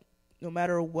 no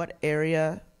matter what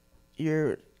area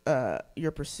you're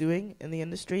pursuing in the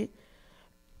industry,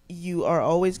 you are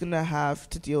always going to have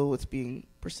to deal with being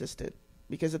persistent,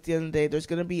 because at the end of the day, there's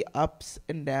going to be ups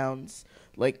and downs.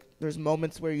 Like, there's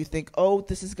moments where you think, oh,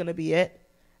 this is going to be it,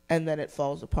 and then it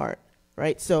falls apart,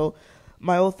 right? So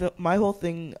my whole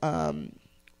thing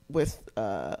with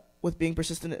being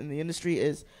persistent in the industry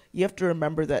is you have to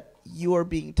remember that you are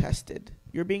being tested.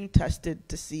 You're being tested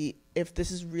to see if this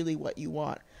is really what you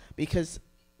want, because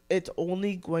it's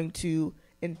only going to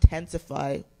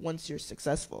intensify once you're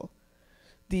successful.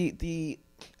 The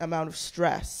amount of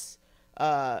stress,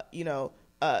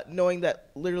 knowing that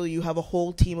literally you have a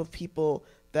whole team of people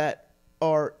that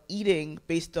are eating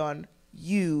based on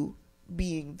you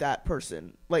being that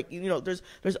person. Like,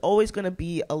 there's always going to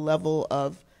be a level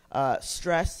of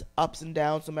stress, ups and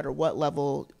downs, no matter what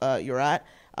level you're at.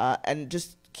 And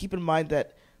just keep in mind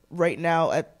that right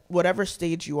now, at whatever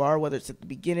stage you are, whether it's at the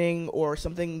beginning or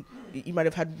something, you might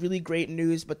have had really great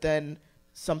news, but then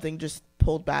something just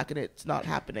pulled back and it's not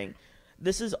happening.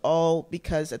 This is all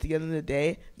because at the end of the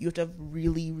day, you have to have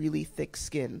really, really thick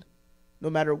skin, no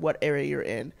matter what area you're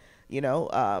in.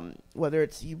 Whether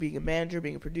it's you being a manager,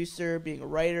 being a producer, being a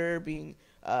writer, being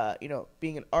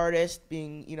an artist,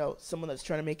 being, someone that's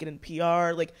trying to make it in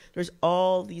PR. Like, there's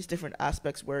all these different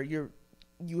aspects where you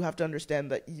have to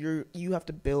understand that you have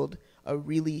to build a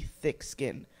really thick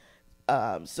skin.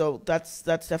 So that's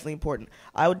definitely important.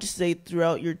 I would just say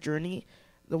throughout your journey,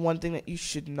 the one thing that you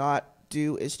should not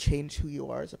do is change who you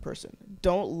are as a person.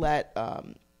 Don't let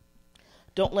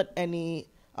any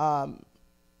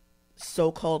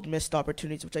so-called missed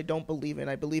opportunities, which I don't believe in.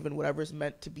 I believe in whatever's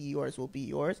meant to be yours will be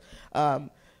yours.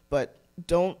 But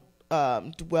don't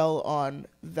dwell on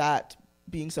that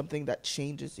being something that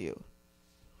changes you,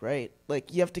 right?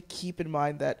 Like, you have to keep in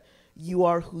mind that you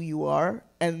are who you are,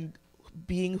 and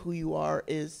being who you are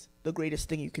is the greatest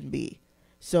thing you can be.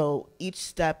 So each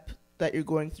step that you're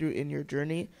going through in your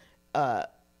journey,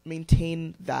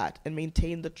 maintain that, and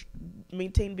maintain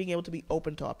being able to be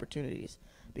open to opportunities,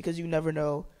 because you never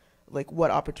know, like,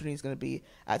 what opportunity is going to be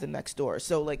at the next door.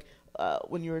 So, like,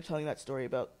 when you were telling that story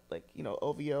about, like,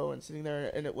 OVO and sitting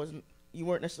there, and you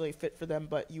weren't necessarily fit for them,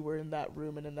 but you were in that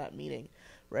room and in that meeting,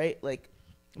 right? Like,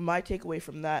 my takeaway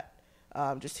from that,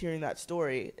 just hearing that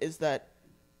story, is that,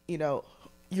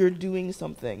 you're doing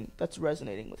something that's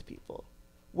resonating with people.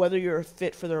 Whether you're a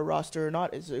fit for their roster or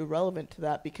not is irrelevant to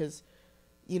that, because,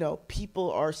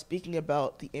 people are speaking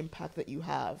about the impact that you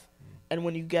have. And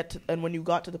when you got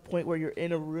to the point where you're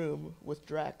in a room with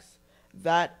Drex,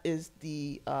 that is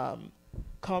the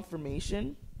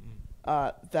confirmation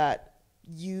that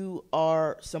you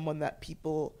are someone that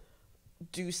people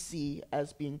do see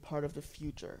as being part of the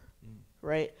future,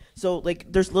 right? So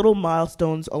like there's little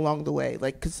milestones along the way,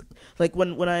 like because like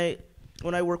when I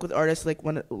work with artists,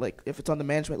 like if it's on the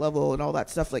management level and all that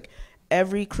stuff, like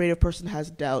every creative person has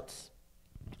doubts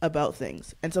about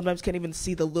things and sometimes can't even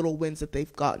see the little wins that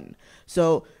they've gotten.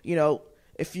 So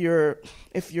if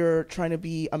you're trying to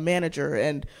be a manager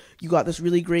and you got this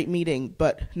really great meeting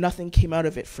but nothing came out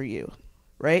of it for you,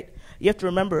 right? You have to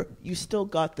remember you still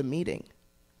got the meeting,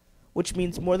 which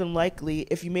means more than likely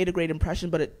if you made a great impression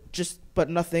but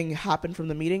nothing happened from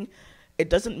the meeting, it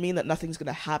doesn't mean that nothing's going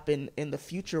to happen in the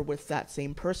future with that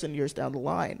same person years down the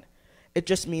line. It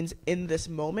just means in this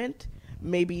moment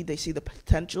maybe they see the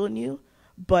potential in you,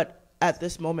 but at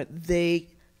this moment they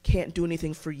can't do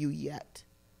anything for you yet.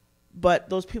 But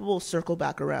those people will circle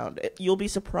back around. You'll be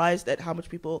surprised at how much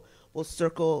people will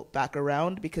circle back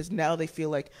around because now they feel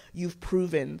like you've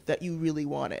proven that you really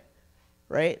want it,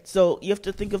 right? So you have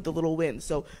to think of the little wins.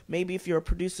 So maybe if you're a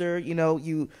producer,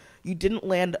 you didn't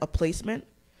land a placement,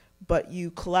 but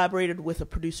you collaborated with a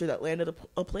producer that landed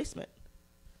a placement.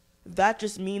 That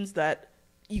just means that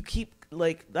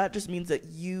that just means that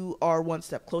you are one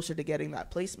step closer to getting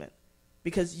that placement.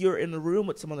 Because you're in the room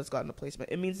with someone that's gotten a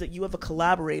placement. It means that you have a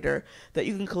collaborator that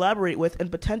you can collaborate with,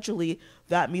 and potentially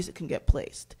that music can get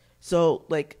placed. So,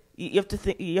 like, you have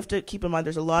to keep in mind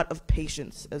there's a lot of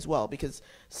patience as well, because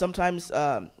sometimes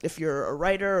if you're a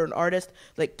writer or an artist,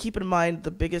 like, keep in mind the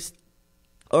biggest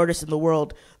artists in the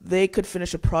world, they could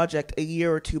finish a project a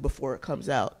year or two before it comes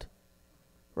out,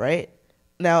 right?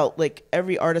 Now, like,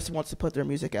 every artist wants to put their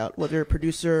music out, whether a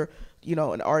producer,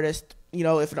 an artist.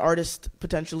 If an artist,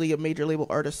 potentially a major label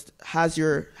artist, has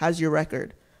your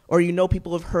record, or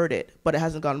people have heard it, but it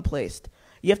hasn't gotten placed,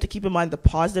 you have to keep in mind the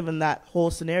positive in that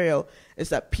whole scenario is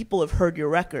that people have heard your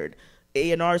record.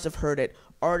 A&Rs have heard it,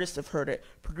 artists have heard it,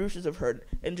 producers have heard it,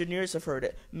 engineers have heard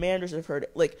it, managers have heard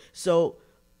it. Like, so,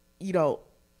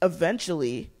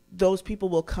 eventually those people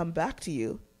will come back to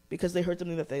you because they heard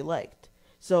something that they liked.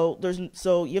 So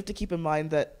you have to keep in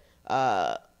mind that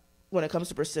when it comes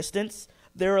to persistence,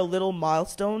 there are little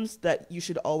milestones that you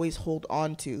should always hold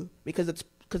on to because it's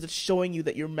showing you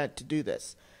that you're meant to do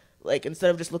this. Like,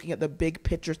 instead of just looking at the big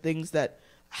picture things that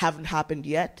haven't happened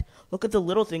yet, look at the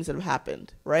little things that have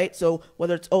happened, right? So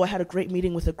whether it's, I had a great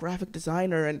meeting with a graphic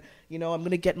designer and, I'm going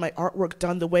to get my artwork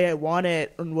done the way I want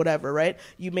it and whatever, right?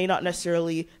 You may not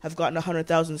necessarily have gotten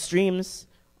 100,000 streams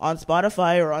on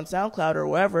Spotify or on SoundCloud or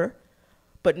wherever,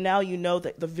 but now you know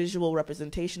that the visual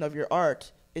representation of your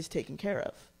art is taken care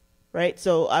of. Right,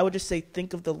 so I would just say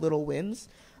think of the little wins,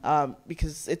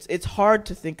 because it's hard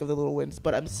to think of the little wins.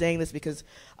 But I'm saying this because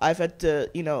I've had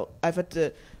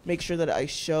to make sure that I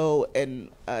show and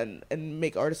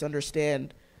make artists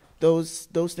understand those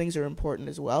things are important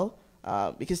as well.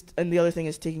 And the other thing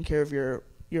is taking care of your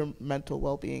mental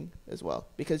well-being as well,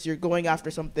 because you're going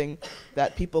after something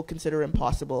that people consider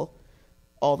impossible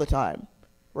all the time,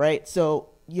 right? So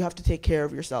you have to take care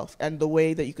of yourself, and the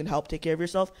way that you can help take care of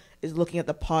yourself is looking at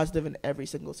the positive in every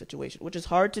single situation, which is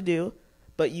hard to do,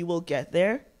 but you will get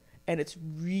there, and it's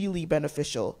really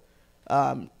beneficial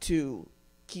to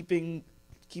keeping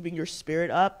your spirit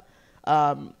up,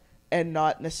 and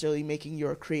not necessarily making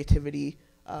your creativity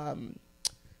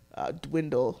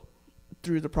dwindle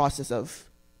through the process of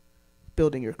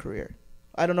building your career.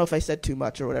 I don't know if I said too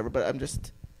much or whatever, but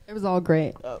It was all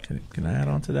great. Can I add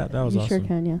on to that? That was you awesome. Sure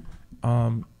can, yeah.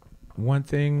 One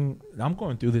thing, I'm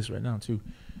going through this right now too.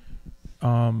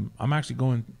 I'm actually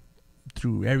going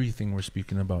through everything we're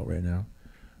speaking about right now.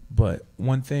 But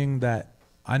one thing that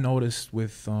I noticed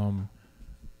with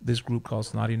this group called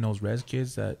Snotty Nose Res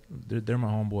Kids, that they're my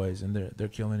homeboys and they're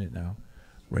killing it now.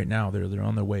 Right now, they're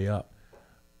on their way up.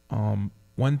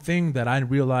 One thing that I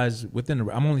realized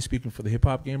I'm only speaking for the hip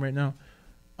hop game right now.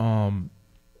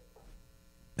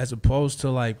 As opposed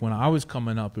to like when I was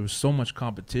coming up, there was so much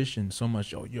competition, so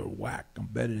much, you're whack, I'm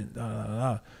better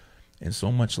than and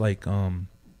so much like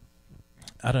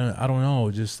I don't know,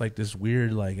 just like this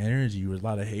weird like energy with a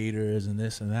lot of haters and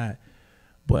this and that.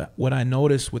 But what I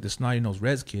noticed with the Snotty Nose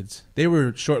Reds Kids, they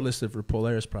were shortlisted for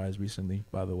Polaris Prize recently,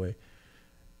 by the way,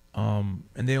 and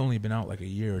they only been out like a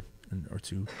year or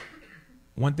two.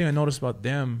 One thing I noticed about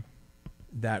them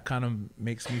that kind of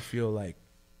makes me feel like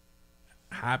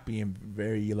happy and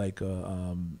very like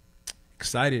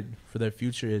excited for their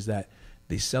future is that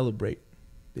they celebrate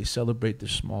their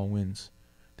small wins.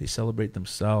 They celebrate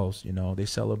themselves, they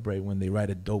celebrate when they write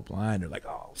a dope line. They're like,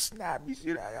 oh snap, you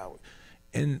see that?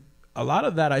 And a lot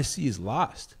of that I see is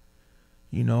lost,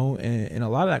 and a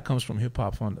lot of that comes from hip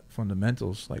hop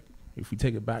fundamentals. Like if we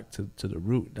take it back to the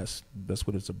root, that's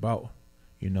what it's about,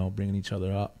 bringing each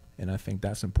other up. And I think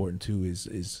that's important too,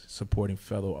 is supporting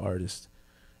fellow artists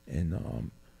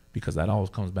and because that always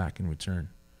comes back in return.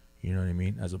 You know what I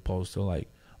mean? As opposed to like,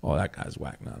 oh, that guy's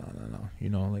whack. No. You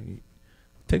know, like,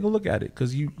 take a look at it,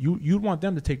 because you'd want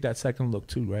them to take that second look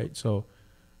too, right? So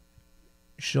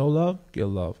show love, get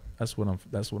love. That's what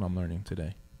I'm learning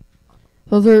today.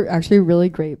 Those are actually really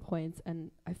great points,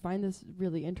 and I find this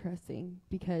really interesting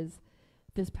because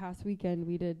this past weekend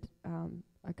we did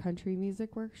a country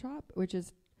music workshop, which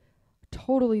is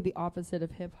totally the opposite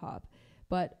of hip hop.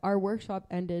 But our workshop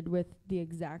ended with the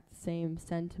exact same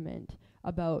sentiment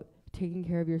about taking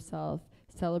care of yourself,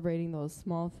 celebrating those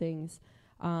small things.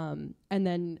 And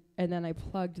then I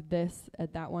plugged this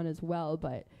at that one as well.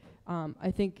 But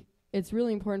I think it's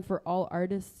really important for all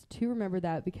artists to remember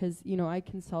that, because, you know, I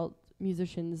consult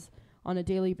musicians on a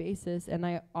daily basis, and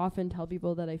I often tell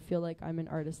people that I feel like I'm an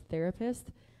artist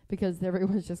therapist, because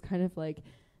everyone's just kind of like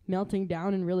melting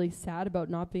down and really sad about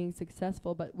not being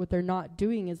successful. But what they're not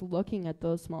doing is looking at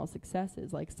those small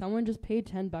successes. Like, someone just paid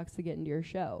 $10 to get into your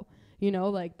show, you know,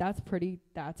 like that's pretty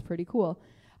cool.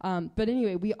 But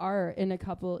anyway, we are in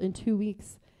 2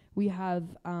 weeks, we have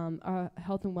a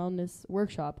health and wellness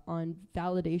workshop on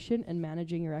validation and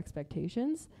managing your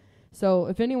expectations. So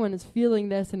if anyone is feeling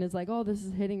this and is like, oh, this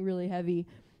is hitting really heavy,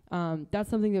 that's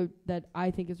something that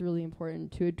I think is really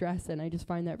important to address. And I just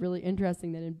find that really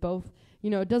interesting that in both, you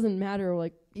know, it doesn't matter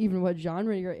like even what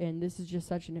genre you're in, this is just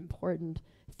such an important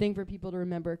thing for people to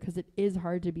remember, because it is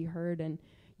hard to be heard, and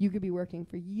you could be working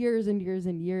for years and years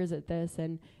and years at this,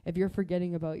 and if you're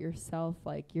forgetting about yourself,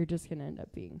 like, you're just going to end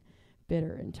up being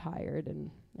bitter and tired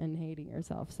and hating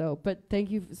yourself. So, but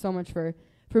thank you so much for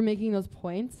making those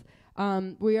points.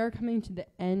 We are coming to the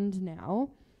end now.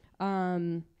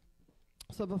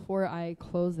 So before I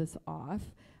close this off,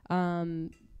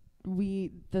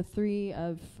 the three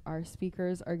of our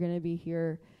speakers are going to be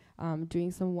here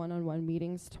doing some one-on-one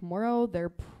meetings tomorrow. They're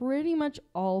pretty much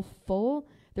all full.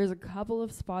 There's a couple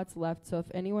of spots left, so if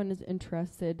anyone is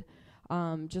interested,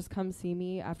 just come see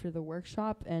me after the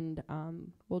workshop, and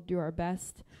we'll do our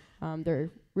best. There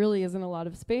really isn't a lot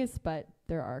of space, but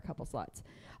there are a couple slots.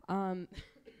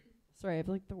 Sorry, I have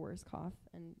like the worst cough,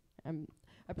 and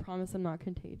I promise I'm not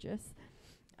contagious.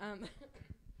 I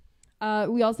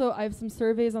have some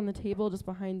surveys on the table just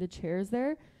behind the chairs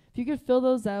there. If you could fill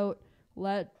those out,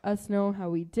 let us know how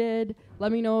we did.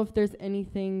 Let me know if there's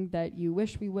anything that you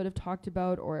wish we would have talked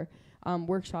about, or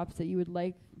workshops that you would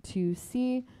like to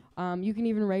see. You can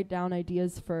even write down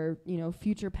ideas for, you know,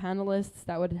 future panelists.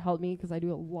 That would help me, because I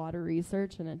do a lot of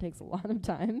research and it takes a lot of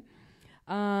time.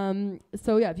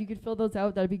 So yeah, if you could fill those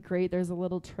out, that'd be great. There's a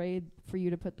little tray for you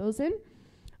to put those in.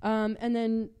 And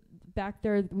then back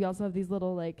there, we also have these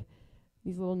little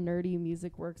nerdy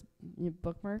music works,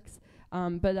 bookmarks.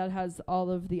 But that has all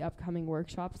of the upcoming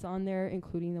workshops on there,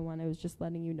 including the one I was just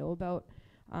letting you know about.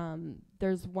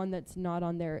 There's one that's not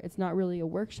on there. It's not really a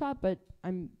workshop, but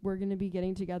we're going to be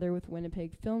getting together with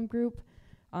Winnipeg Film Group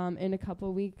in a couple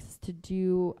of weeks to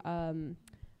do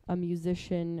a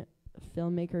musician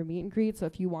filmmaker meet and greet. So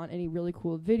if you want any really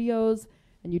cool videos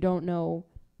and you don't know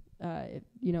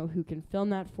who can film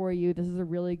that for you, this is a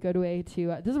really good way to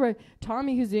this is where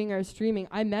Tommy, who's doing our streaming,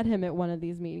 I met him at one of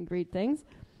these meet and greet things.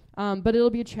 But it'll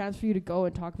be a chance for you to go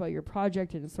and talk about your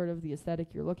project and sort of the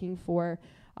aesthetic you're looking for.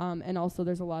 And also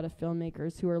there's a lot of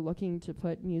filmmakers who are looking to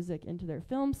put music into their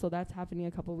films, so that's happening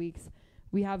in a couple weeks.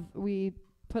 We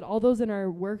put all those in our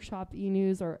workshop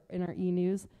e-news or in our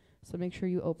e-news, so make sure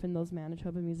you open those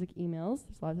Manitoba Music emails.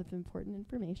 There's lots of important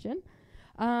information.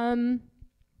 And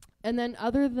then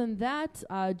other than that,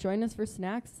 join us for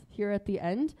snacks here at the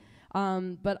end.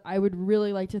 But I would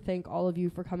really like to thank all of you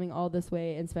for coming all this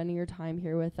way and spending your time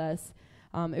here with us.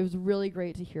 It was really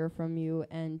great to hear from you,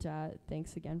 and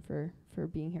thanks again for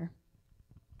being here.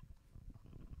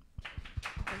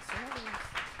 Thanks for having us.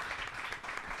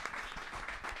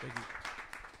 Thank you.